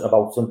 he's got something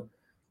about him.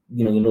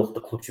 You look at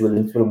the clubs who were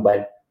linked with him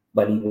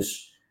when he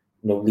was,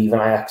 leaving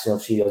Ajax, and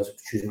obviously he was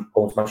choosing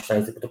going to Manchester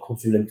United, but the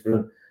clubs who were linked with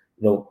him,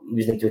 he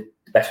was linked with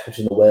the best clubs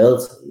in the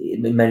world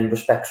in many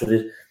respects.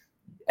 So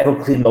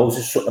everyone clearly knows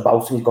there's something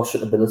about him, he's got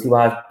certain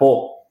ability-wise,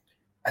 but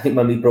I think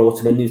when we brought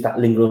him in, there was that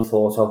lingering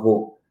thought of,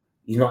 well,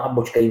 he's not had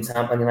much game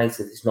time at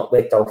United. It's not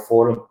worked out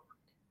for him.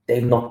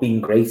 They've not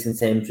been great in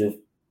terms of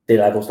the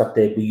levels that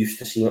they were used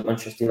to seeing at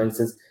Manchester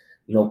United,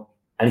 and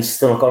he's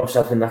still not got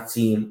himself in that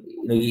team.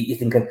 You're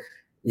thinking,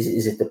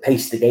 is it the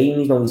pace of the game?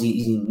 Is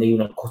he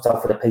not cut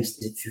out for the pace?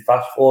 Is it too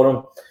fast for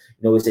him?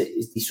 Is there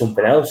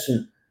something else?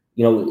 And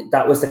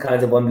that was the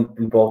kind of one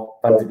we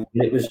brought Van der Beek.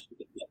 It was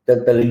the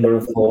lingering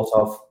thought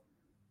of,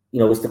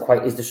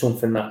 is there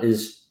something that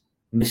is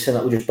missing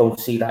that we just don't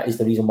see? That is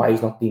the reason why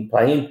he's not been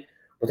playing.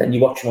 But then you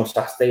watch him on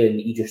Saturday and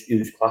he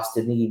was class,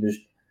 didn't he? He was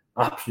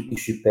absolutely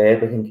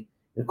superb. I think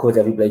he covered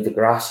every blade of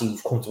grass. He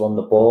was comfortable on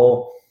the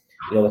ball.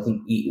 I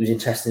think it was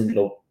interesting,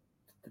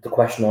 the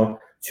question on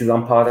to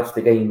Lampard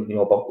after the game,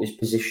 about his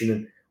position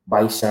and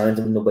why he signed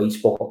him and the way he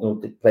spoke,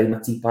 playing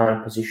that deep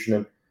iron position,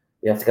 and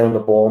you have to get on the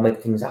ball,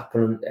 make things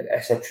happen,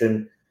 etc.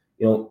 And,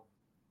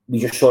 we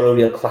just saw a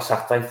real class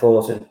act, I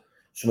thought, and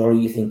somewhere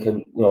you're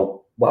thinking,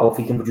 wow, if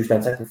he can produce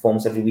that type of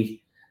performance every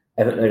week,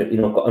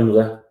 Everton, got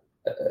another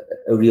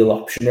a real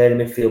option there in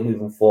midfield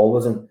moving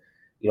forward. And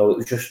it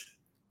was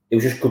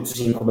just good to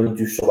see him come in and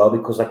do so well,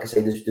 because, like I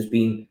say, there's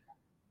been.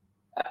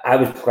 I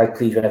was quite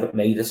pleased when Everton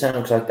made the sign,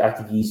 because I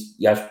think he's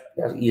a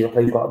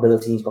player who's got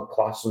ability, he's got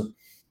class, and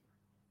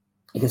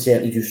he can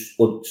certainly do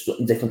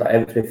something different that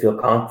Everton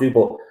midfield can't do.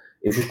 But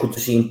it was just good to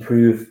see him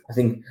prove, I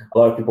think, a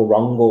lot of people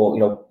wrong,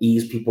 or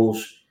ease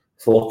people's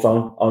thoughts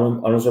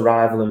on his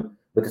arrival and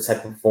with the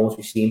type of performance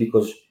we've seen,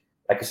 because,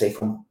 like I say,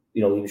 from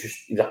he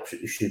was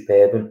absolutely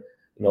superb, and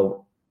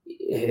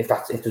if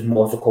there's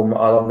more to come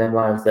along them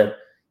lines, then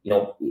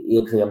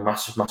he'll play a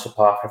massive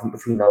part, I think,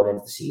 between now and the end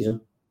of the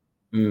season.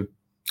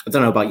 I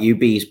don't know about you,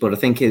 Bees, but I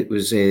think it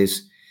was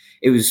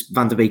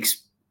Van der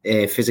Beek's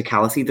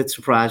physicality that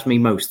surprised me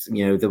most.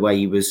 The way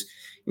he was,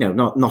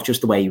 not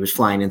just the way he was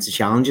flying into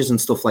challenges and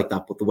stuff like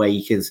that, but the way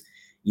he could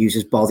use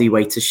his body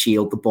weight to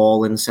shield the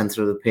ball in the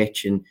centre of the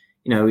pitch. And,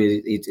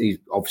 he's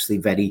obviously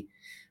very,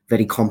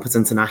 very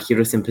competent and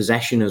accurate in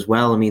possession as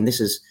well. I mean, this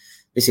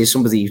is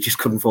somebody who just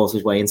couldn't force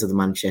his way into the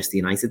Manchester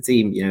United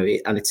team,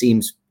 and it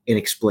seems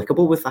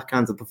inexplicable with that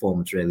kind of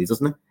performance, really,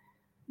 doesn't it?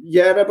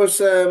 Yeah, I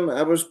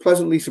was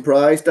pleasantly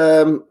surprised.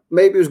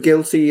 Maybe I was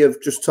guilty of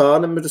just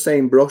tarring him with the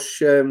same brush,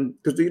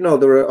 because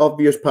there are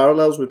obvious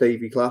parallels with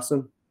Davy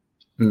Klaassen.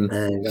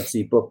 And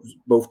actually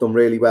both done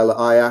really well at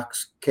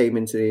Ajax, came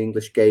into the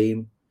English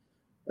game,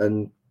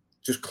 and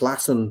just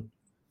Klaassen,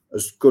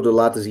 as good a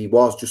lad as he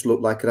was, just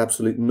looked like an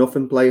absolute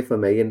nothing player for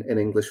me in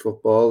English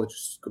football. It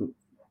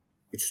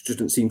just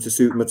didn't seem to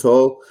suit him at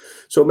all.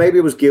 So maybe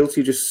I was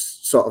guilty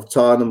just sort of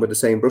tarring him with the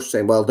same brush,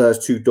 saying, well,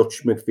 there's two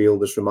Dutch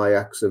midfielders from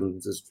Ajax and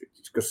it's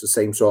just the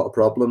same sort of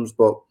problems.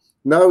 But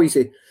no,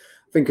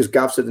 think as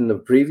Gav said in the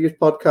previous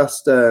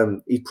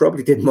podcast, he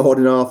probably did more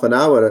than half an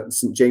hour at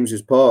St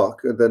James's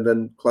Park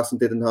than Klaassen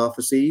did in half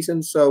a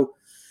season. So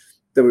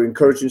there were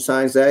encouraging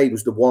signs there. He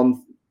was the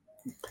one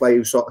player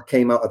who sort of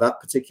came out of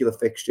that particular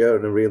fixture,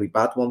 and a really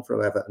bad one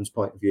from Everton's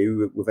point of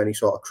view, with any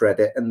sort of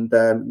credit, and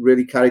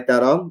really carried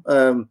that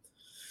on.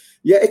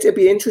 It'd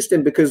be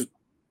interesting, because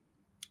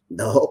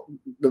the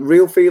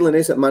real feeling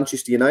is at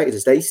Manchester United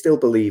is they still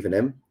believe in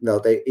him.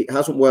 It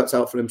hasn't worked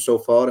out for him so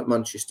far at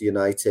Manchester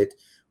United,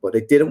 but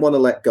they didn't want to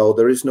let go.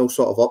 There is no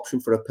sort of option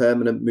for a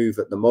permanent move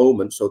at the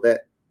moment. So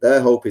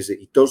their hope is that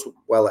he does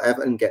well at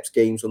Everton, gets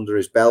games under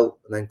his belt,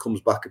 and then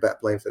comes back a better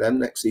playing for them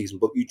next season.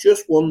 But you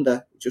just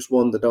wonder,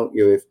 don't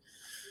you, if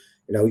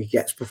he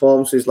gets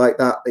performances like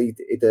that.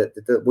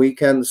 The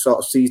weekend sort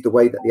of sees the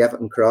way that the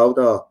Everton crowd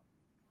are.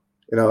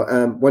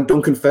 When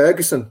Duncan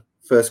Ferguson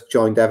first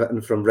joined Everton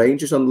from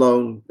Rangers on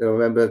loan, I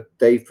remember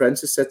Dave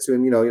Prentice said to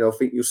him,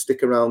 think you'll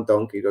stick around,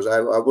 Dunk? He goes,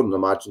 I wouldn't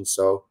imagine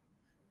so.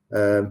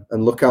 And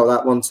look how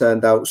that one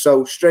turned out.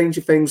 So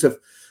stranger things have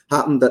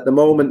happened at the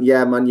moment.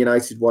 Yeah, Man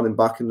United won him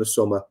back in the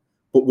summer.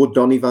 But would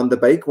Donny van de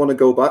Beek want to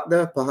go back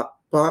there?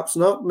 Perhaps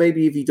not.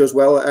 Maybe if he does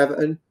well at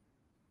Everton,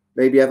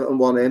 maybe Everton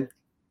want him.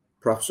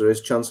 Perhaps there is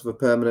a chance of a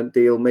permanent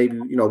deal. Maybe,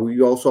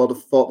 we all sort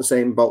of thought the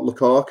same about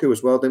Lukaku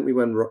as well, didn't we?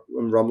 When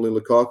Romelu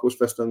Lukaku was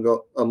first on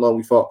loan,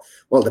 we thought,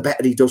 well, the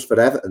better he does for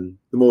Everton,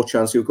 the more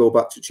chance he'll go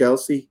back to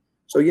Chelsea.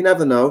 So you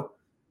never know.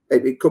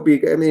 It could be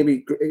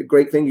maybe a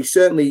great thing. He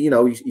certainly,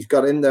 he's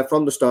got in there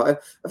from the start.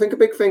 I think a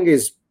big thing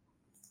is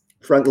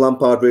Frank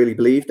Lampard really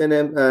believed in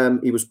him.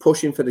 He was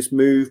pushing for this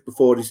move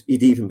before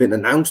he'd even been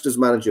announced as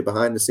manager,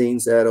 behind the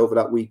scenes there over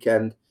that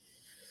weekend.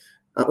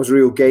 That was a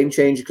real game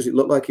changer, because it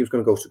looked like he was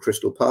going to go to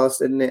Crystal Palace,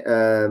 didn't it?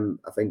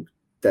 I think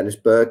Dennis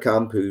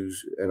Bergkamp,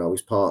 who's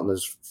his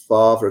partner's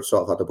father, had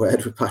sort of had a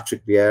word with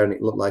Patrick Vieira, and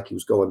it looked like he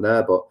was going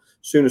there. But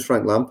as soon as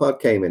Frank Lampard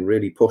came in,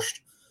 really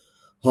pushed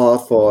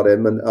hard for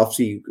him. And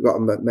obviously, you've got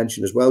to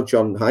mention as well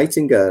John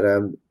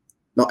Heitinga.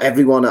 Not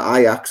everyone at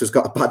Ajax has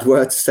got a bad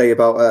word to say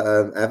about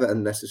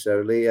Everton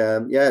necessarily.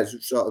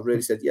 Sort of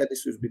really said,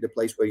 this would be the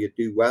place where you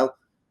do well.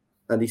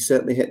 And he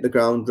certainly hit the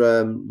ground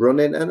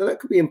running. And that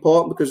could be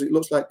important, because it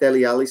looks like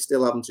Dele Alli's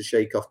still having to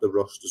shake off the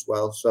rust as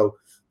well. So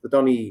for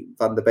Donny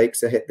van de Beek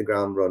to hit the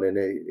ground running,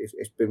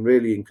 it's been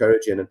really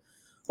encouraging. And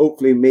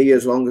hopefully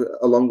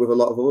along with a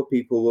lot of other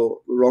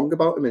people, were wrong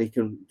about him, and he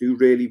can do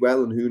really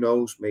well. And who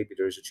knows, maybe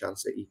there is a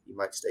chance that he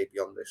might stay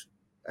beyond this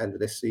end of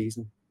this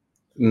season.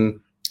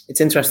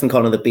 It's interesting,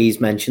 Connor, that Bees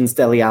mentions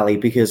Dele Alli,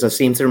 because I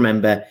seem to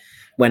remember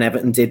when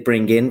Everton did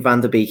bring in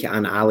Van der Beek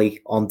and Ali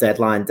on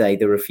deadline day,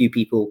 there were a few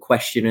people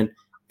questioning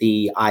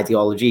the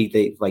ideology,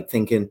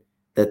 thinking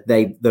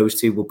that those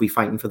two would be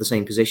fighting for the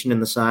same position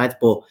in the side.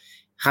 But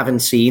having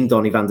seen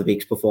Donny van de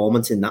Beek's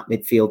performance in that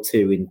midfield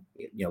too, in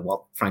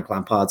what Frank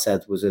Lampard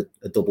said was a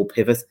double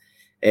pivot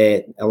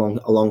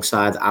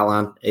alongside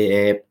Alan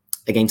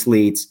against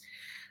Leeds,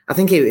 I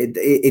think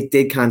it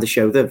did kind of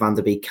show that Van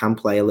der Beek can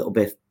play a little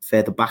bit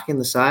further back in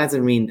the side. I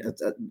mean,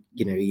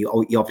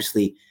 you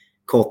obviously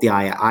caught the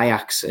eye at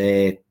Ajax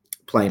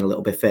playing a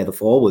little bit further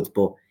forward,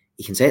 but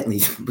he can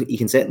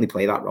certainly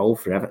play that role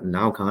for Everton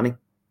now, can't he?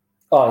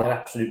 Oh, yeah,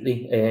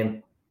 absolutely.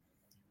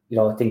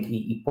 I think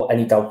he put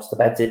any doubts to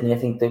bed, didn't he? I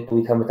think the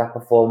weekend with that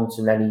performance,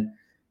 and any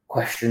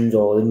questions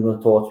or any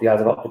thoughts we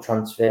had about the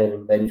transfer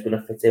and when he's going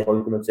to fit in, what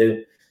he's going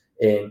to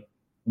do,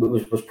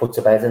 was put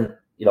to bed. And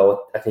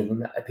I think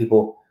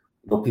people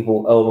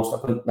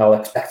almost now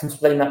expect him to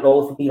play in that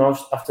role, if I'm being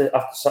honest, after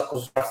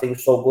Saturday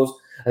was so good.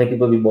 I think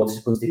people will be more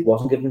disappointed he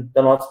wasn't given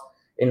the nod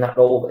in that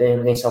role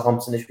in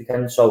Southampton this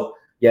weekend. So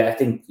yeah, I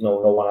think no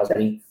one has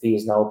any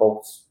fears now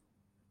about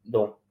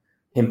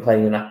him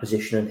playing in that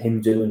position and him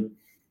doing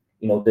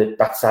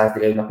that side of the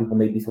game that people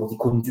maybe thought he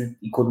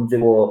couldn't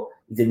do, or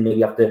he didn't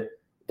maybe have the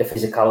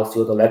physicality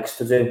or the legs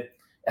to do.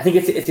 I think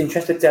it's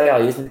interesting with Dele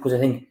Alli, isn't it? Because I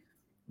think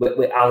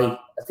with Ali,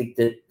 I think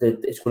that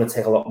it's going to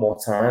take a lot more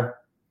time,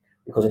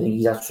 because I think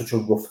he's had such a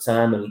rough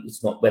time and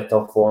it's not worked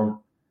out for him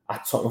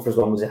at Tottenham for as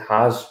long as it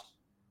has.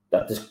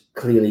 That there's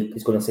clearly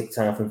it's going to take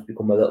time for him to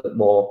become a little bit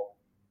more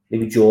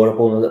maybe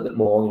durable and a little bit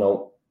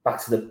more,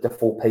 back to the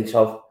full pace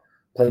of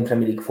playing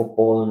Premier League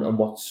football and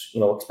what's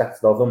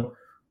expected of him.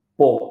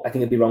 But I think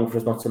it'd be wrong for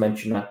us not to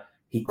mention that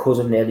he could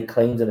have nearly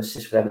claimed an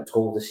assist for Everton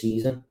goal of the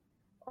season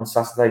on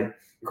Saturday,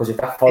 because if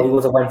that volley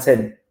would have went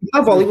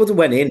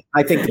in,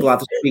 I think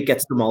Gladys Street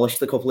gets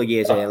demolished a couple of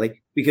years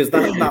early, because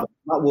that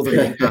would have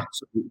been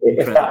absolutely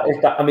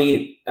incredible. I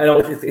mean, I know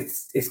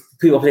it's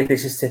people think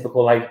this is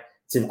typical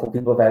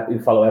people who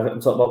follow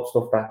Everton talk about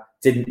stuff that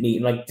didn't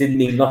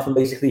mean nothing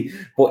basically.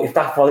 But if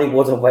that volley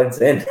would have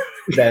went in,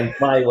 then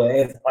my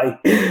word,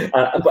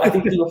 but I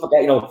think people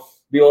forget,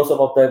 we also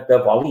about the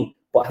volley,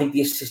 but I think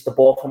the assist, the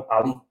ball from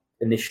Ali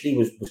initially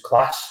was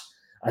class.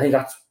 I think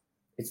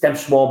it's them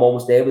small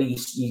moments there where you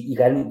see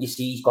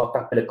he's got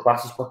that bit of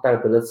class, he's got that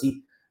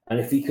ability, and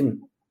if he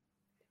can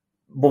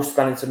muster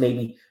that into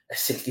maybe a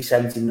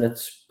 60-70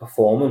 minutes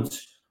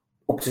performance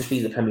up to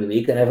speed of the Premier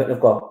League, then Everton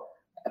have got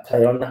a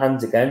player on the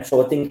hands again.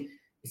 So I think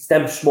it's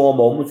them small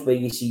moments where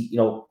you see,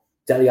 Dele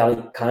Dele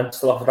Alli can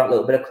still offer that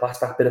little bit of class,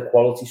 that bit of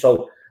quality.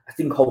 So I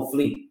think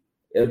hopefully,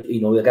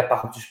 he'll get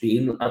back up to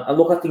speed. And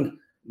look, I think,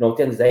 at the end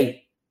of the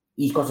day,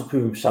 he's got to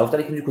prove himself that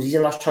he can do, because he's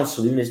in last chance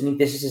saloon, isn't he?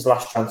 This is his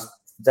last chance.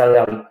 Dele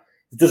Alli,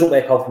 if it doesn't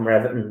work out from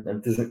Everton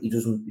and he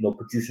doesn't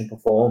produce and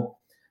perform,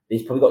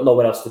 he's probably got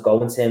nowhere else to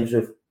go in terms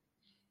of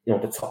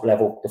the top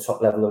level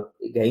of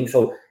the game.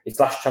 So it's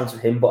last chance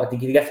of him. But I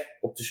think if he gets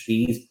up to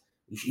speed,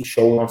 he's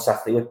showing on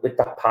Saturday with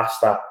that pass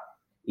that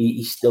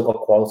he's still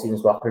got quality in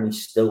his locker, and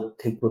he's still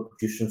capable of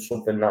producing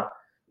something that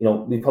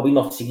we've probably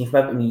not seen from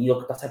Everton. You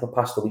look at that type of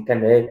pass the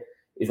weekend there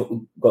is what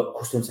we got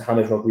accustomed to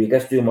James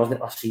Rodriguez doing, wasn't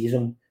it, last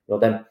season?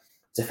 Then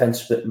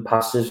defence splitting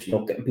passes,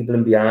 getting people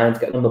in behind,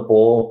 getting on the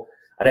ball.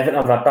 And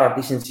Everton have had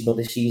that since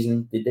this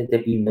season.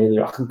 They've been really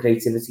lacking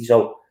creativity.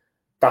 So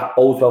that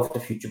bodes well for the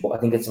future. But I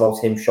think it's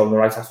about him showing the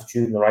right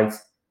attitude and the right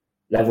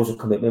levels of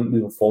commitment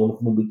moving forward in the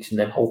coming weeks, and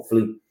then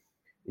hopefully,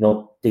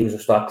 things will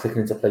start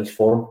clicking into place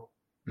for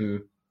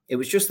him. It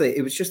was just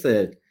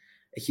a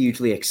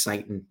hugely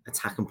exciting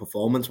attacking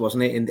performance,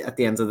 wasn't it? And at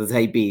the end of the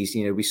day, Bees,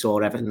 we saw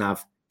Everton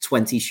have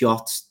 20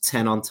 shots,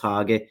 10 on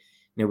target.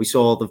 We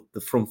saw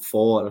the front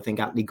four. I think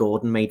Anthony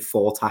Gordon made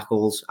 4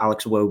 tackles.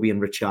 Alex Iwobi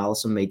and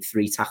Richarlison made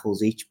 3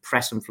 tackles each,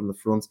 pressing from the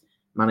front,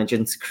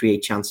 managing to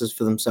create chances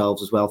for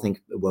themselves as well. I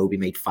think Iwobi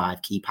made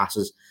 5 key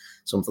passes,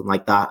 something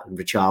like that. And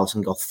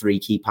Richarlison got 3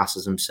 key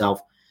passes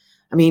himself.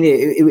 I mean,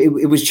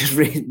 it was just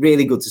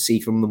really good to see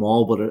from them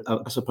all. But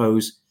I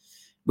suppose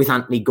with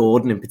Anthony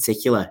Gordon in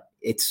particular,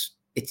 it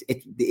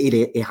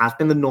has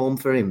been the norm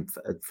for him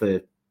for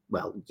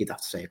well, you'd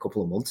have to say a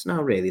couple of months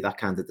now, really, that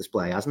kind of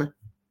display, hasn't it?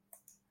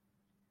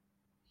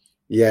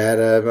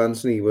 Yeah,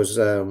 Anthony was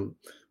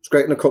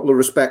great in a couple of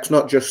respects,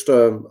 not just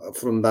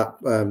from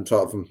that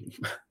sort of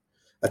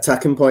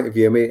attacking point of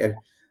view. I mean,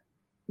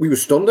 we were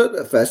stunned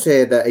at first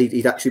here that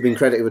he'd actually been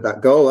credited with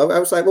that goal. I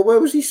was like, well, where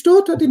was he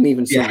stood? I didn't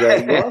even see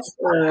where he was.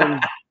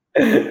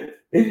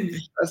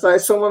 It's like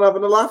someone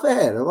having a laugh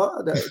here.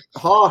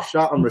 Harsh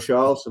that on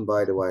Richarlison,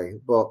 by the way.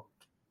 But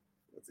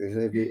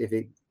if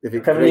it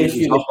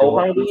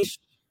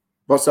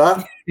what's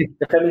that?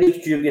 The Premier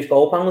League's dubious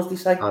goal panels, they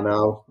say. I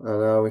know.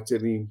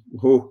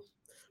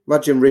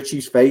 Imagine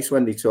Richie's face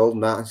when they told him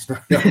that. It's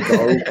not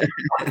goal.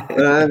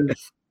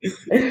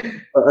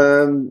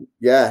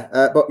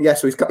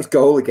 So he's got his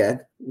goal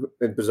again,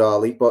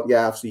 bizarrely. But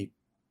yeah, obviously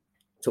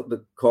took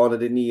the corner,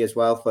 didn't he, as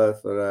well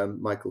for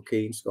Michael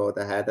Keane, scored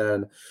the header.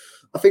 And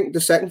I think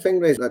the second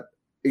thing is that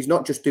he's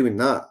not just doing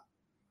that,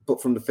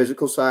 but from the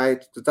physical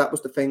side, that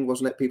was the thing,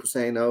 wasn't it? People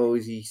saying, oh,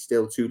 is he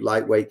still too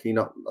lightweight? Can he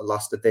not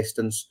last the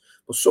distance?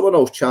 But some of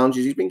those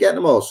challenges, he's been getting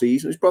them all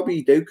season. It's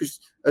probably do, because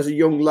as a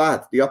young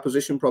lad, the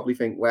opposition probably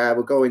think, well,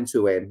 we'll go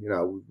into him,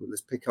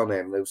 let's pick on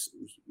him,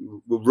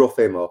 we'll rough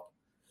him up.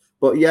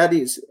 But yeah,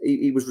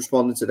 he was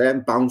responding to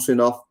them,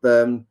 bouncing off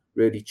them,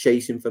 really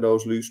chasing for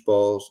those loose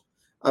balls.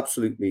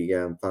 Absolutely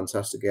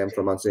fantastic game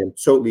from Anthony.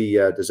 Totally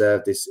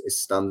deserved his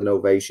standing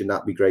ovation.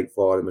 That'd be great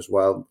for him as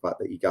well. The fact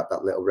that he got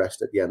that little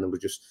rest at the end, and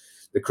was just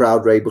the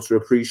crowd were able to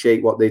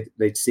appreciate what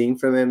they'd seen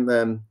from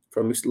him,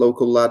 from this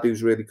local lad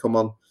who's really come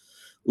on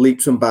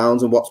leaps and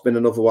bounds, and what's been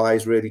an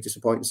otherwise really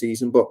disappointing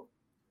season. But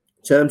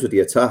in terms of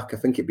the attack, I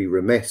think it'd be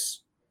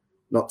remiss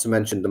not to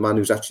mention the man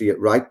who's actually at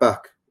right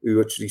back,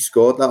 who actually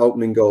scored that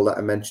opening goal that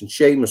I mentioned,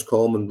 Seamus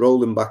Coleman,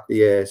 rolling back the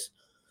years.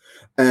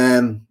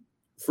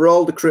 For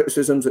all the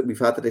criticisms that we've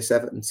had of this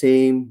Everton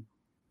team,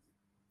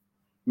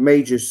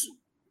 major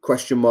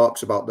question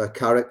marks about their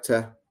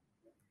character,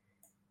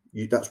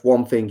 that's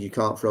one thing you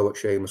can't throw at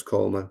Seamus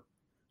Coleman.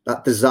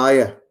 That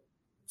desire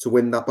to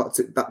win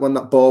that when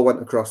that ball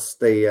went across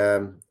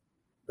the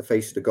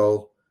face of the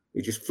goal,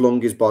 he just flung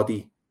his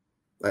body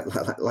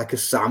like a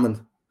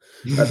salmon,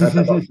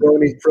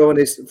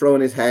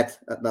 throwing his head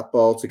at that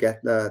ball to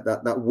get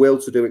that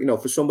will to do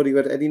it. For somebody who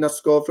had he not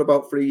scored for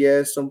about 3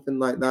 years, something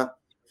like that.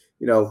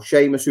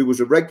 Seamus, who was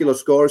a regular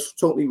scorer,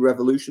 totally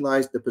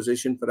revolutionised the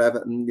position for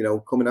Everton,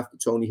 coming after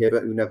Tony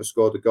Hibbert, who never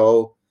scored a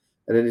goal.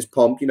 And in his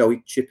pomp,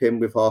 he'd chip in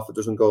with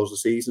 6 goals a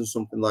season,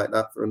 something like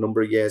that, for a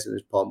number of years in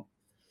his pomp.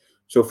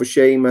 So for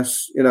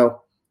Seamus,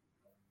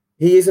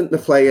 he isn't the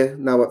player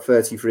now at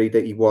 33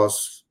 that he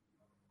was.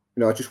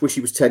 I just wish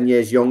he was 10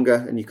 years younger,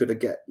 and you could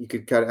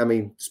carry. I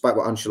mean, despite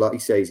what Ancelotti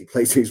says, he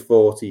plays to his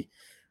 40,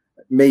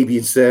 maybe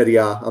in Serie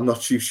A. I'm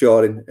not too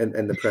sure in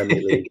the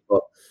Premier League,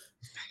 but.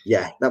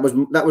 Yeah, that was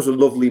a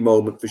lovely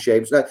moment for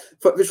Seamus.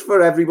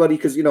 For everybody,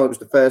 because it was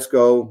the first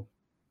goal.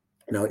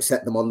 It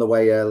set them on the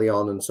way early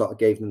on and sort of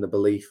gave them the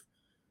belief.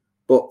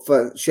 But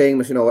for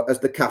Seamus, as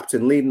the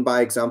captain, leading by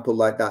example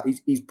like that,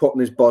 he's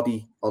putting his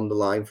body on the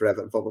line for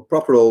Everton. For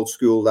proper old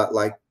school, that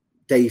like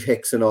Dave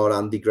Hickson or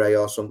Andy Gray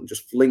or something,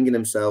 just flinging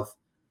himself.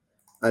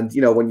 And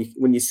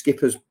when your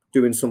skipper's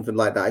doing something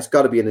like that, it's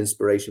got to be an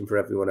inspiration for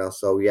everyone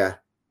else. So yeah.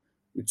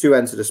 The two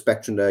ends of the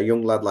spectrum there, a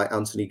young lad like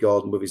Anthony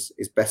Gordon with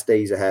his best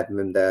days ahead,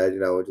 and then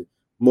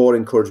more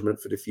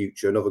encouragement for the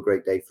future. Another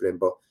great day for him.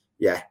 But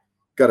yeah,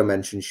 got to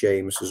mention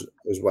Seamus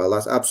as well.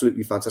 That's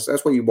absolutely fantastic.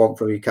 That's what you want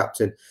from your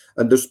captain.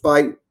 And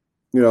despite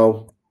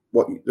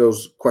what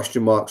those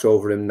question marks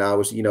over him now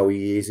is,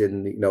 he is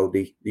in,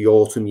 the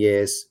autumn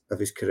years of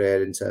his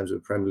career in terms of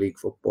a Premier League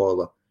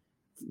footballer.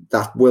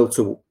 That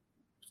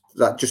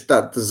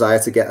desire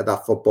to get at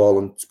that football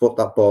and to put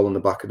that ball in the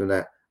back of the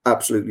net,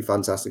 absolutely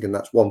fantastic. And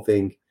that's one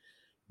thing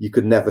you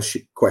could never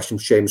question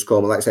Seamus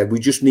Coleman. Like I said, we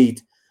just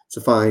need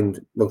to find,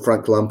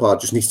 Frank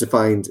Lampard just needs to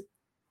find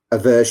a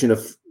version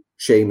of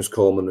Seamus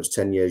Coleman that's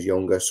 10 years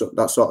younger. So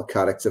that sort of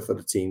character for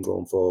the team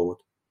going forward.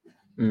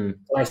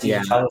 Nice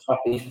to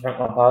challenge Frank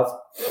Lampard.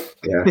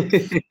 Yeah.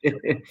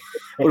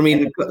 Well, I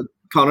mean,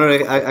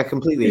 Connor, I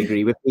completely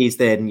agree with these.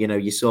 Then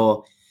you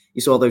saw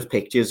those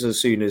pictures as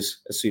soon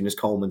as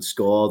Coleman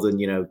scored, and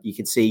you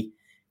could see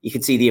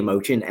the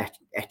emotion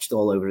etched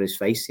all over his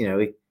face.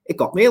 It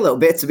got me a little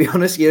bit, to be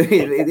honest.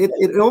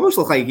 It almost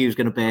looked like he was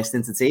going to burst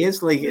into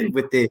tears, like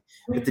with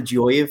the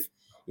joy of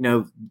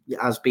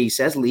as B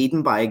says,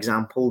 leading by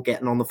example,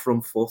 getting on the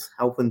front foot,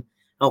 helping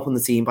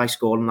the team by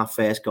scoring that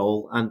first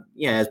goal. And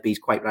as B's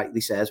quite rightly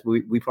says,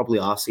 we probably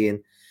are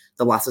seeing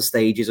the latter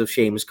stages of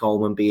Seamus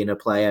Coleman being a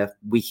player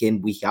week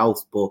in, week out.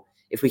 But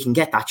if we can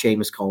get that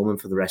Seamus Coleman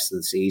for the rest of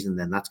the season,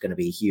 then that's going to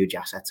be a huge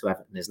asset to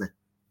Everton, isn't it?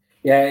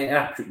 Yeah, it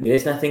absolutely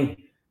is. And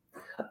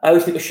I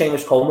always think with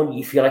Seamus Coleman,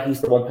 you feel like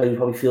he's the one player who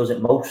probably feels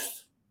it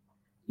most.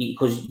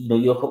 Because, you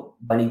look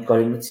at when he got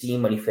in the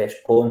team, when he first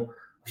came,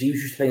 because he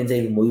was just playing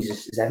David Moyes.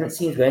 His Everton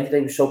teams weren't they?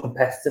 They were so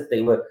competitive.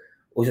 They were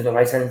always at the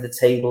right end of the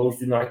table, always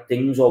doing the right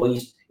things,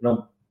 always,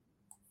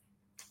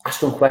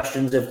 asking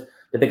questions of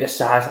the biggest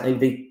sides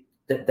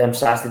that them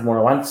sides didn't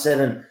want to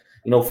answer. And,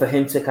 for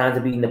him to kind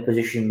of be in the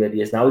position where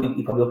he is now,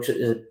 he probably looks at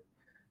it as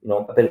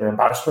a bit of an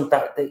embarrassment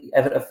that they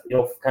ever,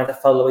 kind of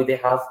fell the way they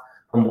have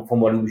from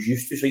what he was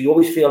used to. So you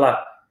always feel like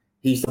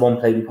he's the one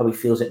player who probably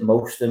feels it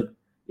most and,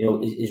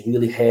 is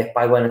really hurt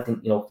by when I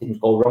think, things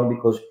go wrong,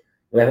 because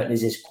Everton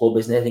is his club,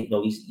 isn't it? I think,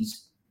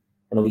 he's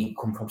he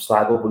come from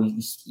Sligo, but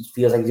he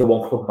feels like he's a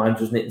one club man,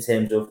 doesn't it, in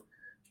terms of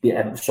being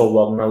Everton so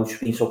long now,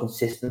 just being so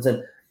consistent.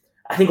 And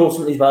I think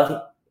ultimately as well, I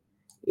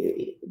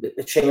think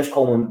with Seamus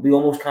Coleman, we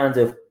almost kind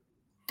of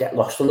get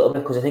lost a little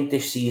bit, because I think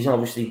this season,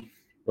 obviously,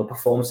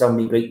 performances haven't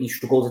been great. He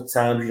struggles at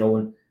times,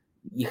 and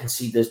you can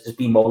see there's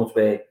been moments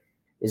where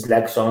his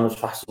legs aren't as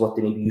fast as what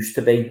they maybe used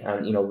to be,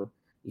 and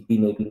he's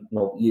been maybe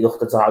you look at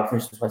the Derby, for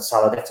instance, when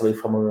Salah gets away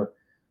from him,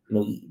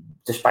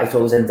 despite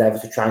all his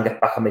endeavours to try and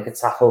get back and make a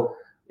tackle,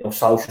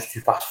 Salah's just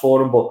too fast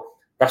for him. But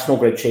that's no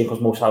great shame,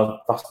 because Salah's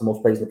faster than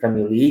most players in the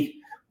Premier League.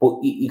 But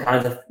he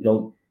kind of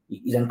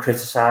he's then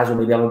criticised or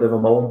maybe having a bit of a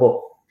moan.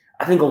 But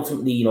I think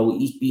ultimately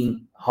he's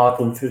been hard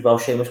run to as well,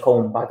 Seamus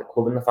Coleman, by the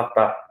club, and the fact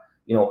that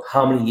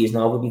how many years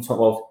now we've been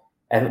talking about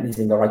Everton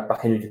needing the right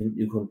back in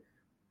who can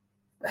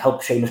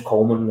help Seamus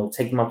Coleman,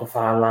 take him out the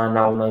far line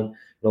now and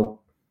then,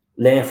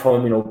 learn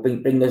from him,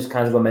 bring us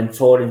kind of a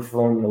mentor in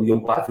from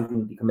young lads who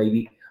can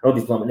maybe, I know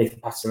he's not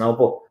Nathan Patterson now,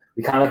 but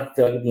we kind of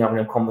feel like we've been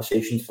having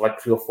conversations for like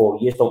 3 or 4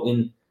 years, don't we?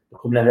 And the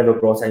club never ever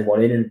brought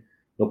anyone in, and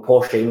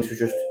poor Seamus was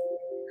just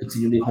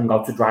continually hung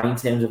out to dry in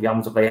terms of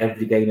having to play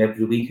every game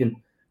every week, and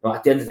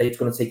at the end of the day it's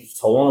going to take its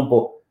toll on him.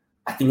 But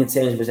I think in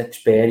terms of his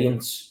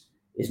experience,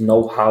 his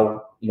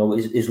know-how,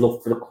 his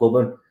love for the club,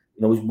 and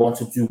his want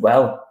to do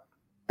well,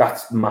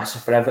 that's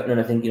massive for Everton. And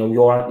I think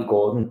you're Anthony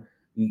Gordon,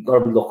 you've got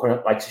to be looking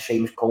at like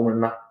Seamus Coleman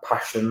and that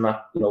passion,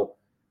 that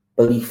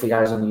belief he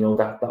has, and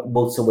that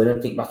will to win.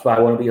 I think that's why I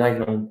want to be like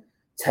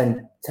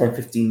 10,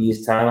 15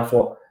 years time. That's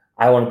what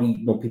I want to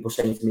be. People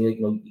saying to me,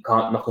 you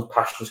can't knock his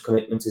passion, his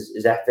commitment,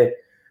 his effort.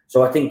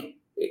 So I think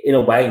in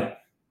a way,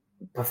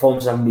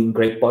 performances haven't been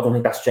great, but I don't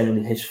think that's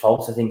generally his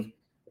fault. I think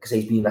because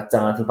he's been let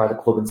down, I think, by the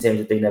club in terms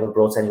of they never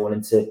brought anyone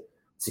in to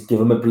give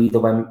him a breather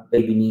when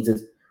maybe needed.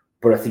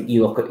 But I think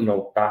you look at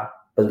that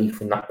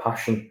belief and that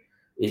passion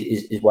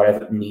is what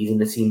Everton needs in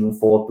the team moving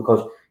forward,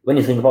 because when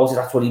you think about it,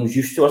 that's what he was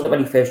used to, wasn't it,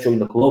 when he first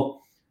joined the club?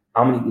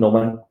 How many,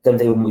 when them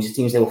they were Moyes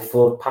teams, they were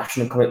full of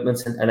passion and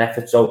commitment and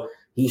effort. So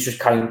he's just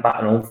carrying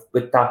back on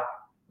with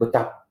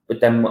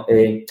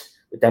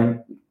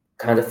them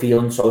kind of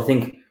feeling. So I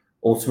think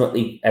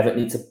ultimately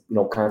Everton need to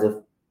kind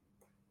of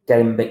get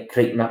him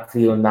creating that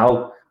feeling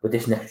now with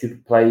this next group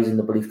of players, in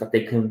the belief that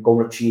they can go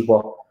and achieve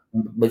what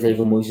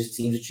David Moyes'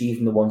 teams achieved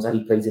and the ones that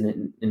he played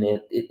in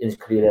his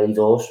career early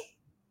doors.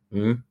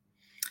 Mm.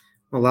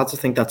 Well, lads, I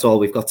think that's all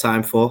we've got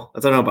time for. I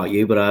don't know about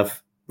you, but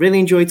I've really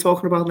enjoyed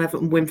talking about an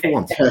Everton win for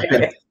once.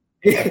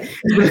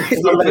 It's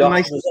been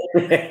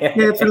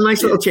a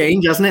nice little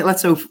change, hasn't it?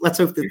 Let's hope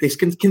that this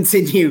can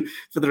continue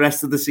for the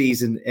rest of the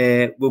season.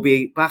 We'll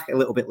be back a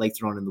little bit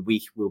later on in the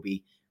week. We'll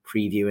be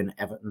previewing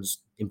Everton's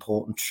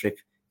important trip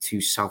to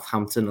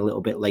Southampton a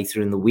little bit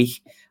later in the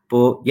week.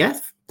 But yeah,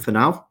 for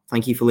now,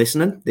 thank you for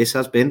listening. This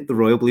has been the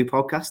Royal Blue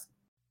Podcast.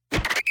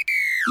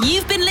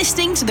 You've been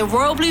listening to the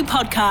Royal Blue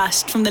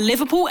Podcast from the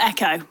Liverpool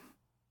Echo.